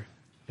make sure,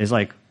 is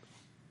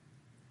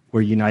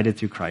we're united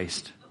through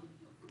Christ.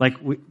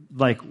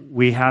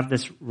 We have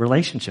this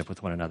relationship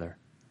with one another.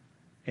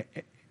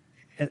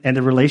 And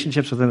the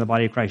relationships within the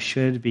body of Christ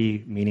should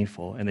be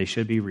meaningful, and they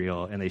should be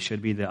real, and they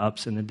should be the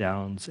ups and the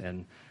downs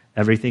and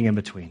everything in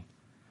between.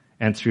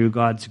 And through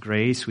God's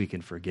grace, we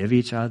can forgive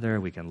each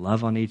other, we can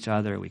love on each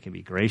other, we can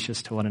be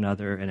gracious to one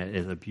another, and it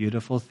is a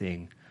beautiful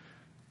thing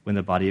when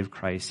the body of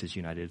Christ is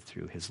united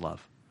through his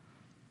love.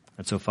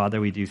 And so,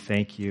 Father, we do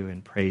thank you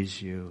and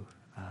praise you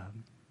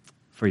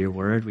for your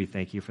word. We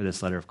thank you for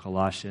this letter of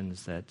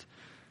Colossians that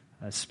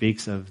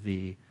speaks of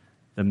the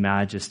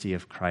majesty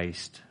of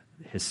Christ,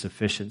 his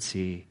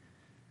sufficiency,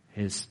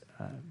 his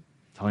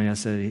telling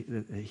us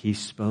that he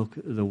spoke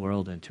the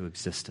world into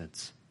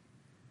existence.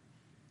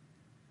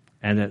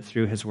 And that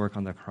through his work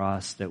on the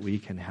cross that we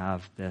can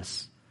have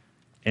this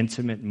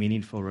intimate,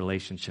 meaningful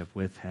relationship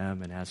with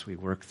him. And as we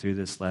work through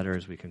this letter,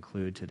 as we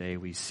conclude today,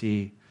 we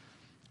see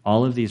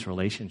all of these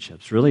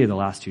relationships, really in the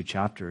last two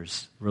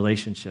chapters,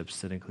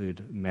 relationships that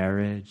include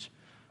marriage,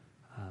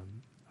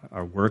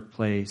 our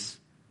workplace,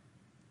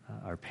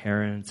 our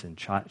parents and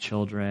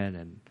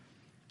children,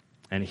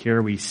 and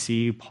here we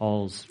see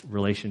Paul's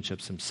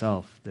relationships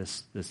himself,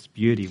 this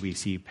beauty. We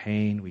see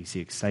pain, we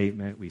see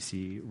excitement, we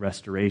see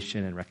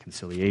restoration and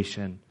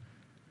reconciliation.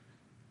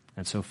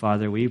 And so,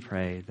 Father, we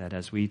pray that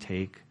as we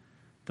take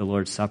the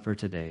Lord's Supper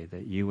today,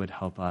 that you would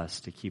help us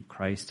to keep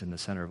Christ in the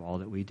center of all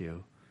that we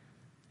do,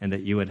 and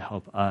that you would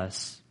help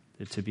us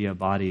to be a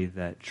body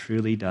that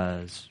truly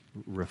does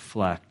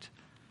reflect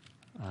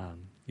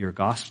your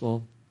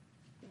gospel.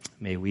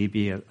 May we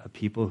be a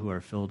people who are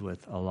filled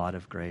with a lot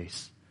of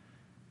grace.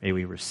 May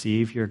we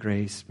receive your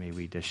grace. May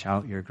we dish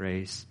out your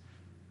grace.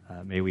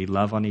 May we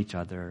love on each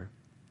other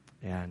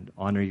and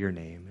honor your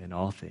name in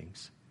all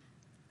things.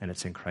 And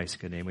it's in Christ's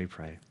good name we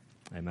pray.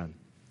 Amen.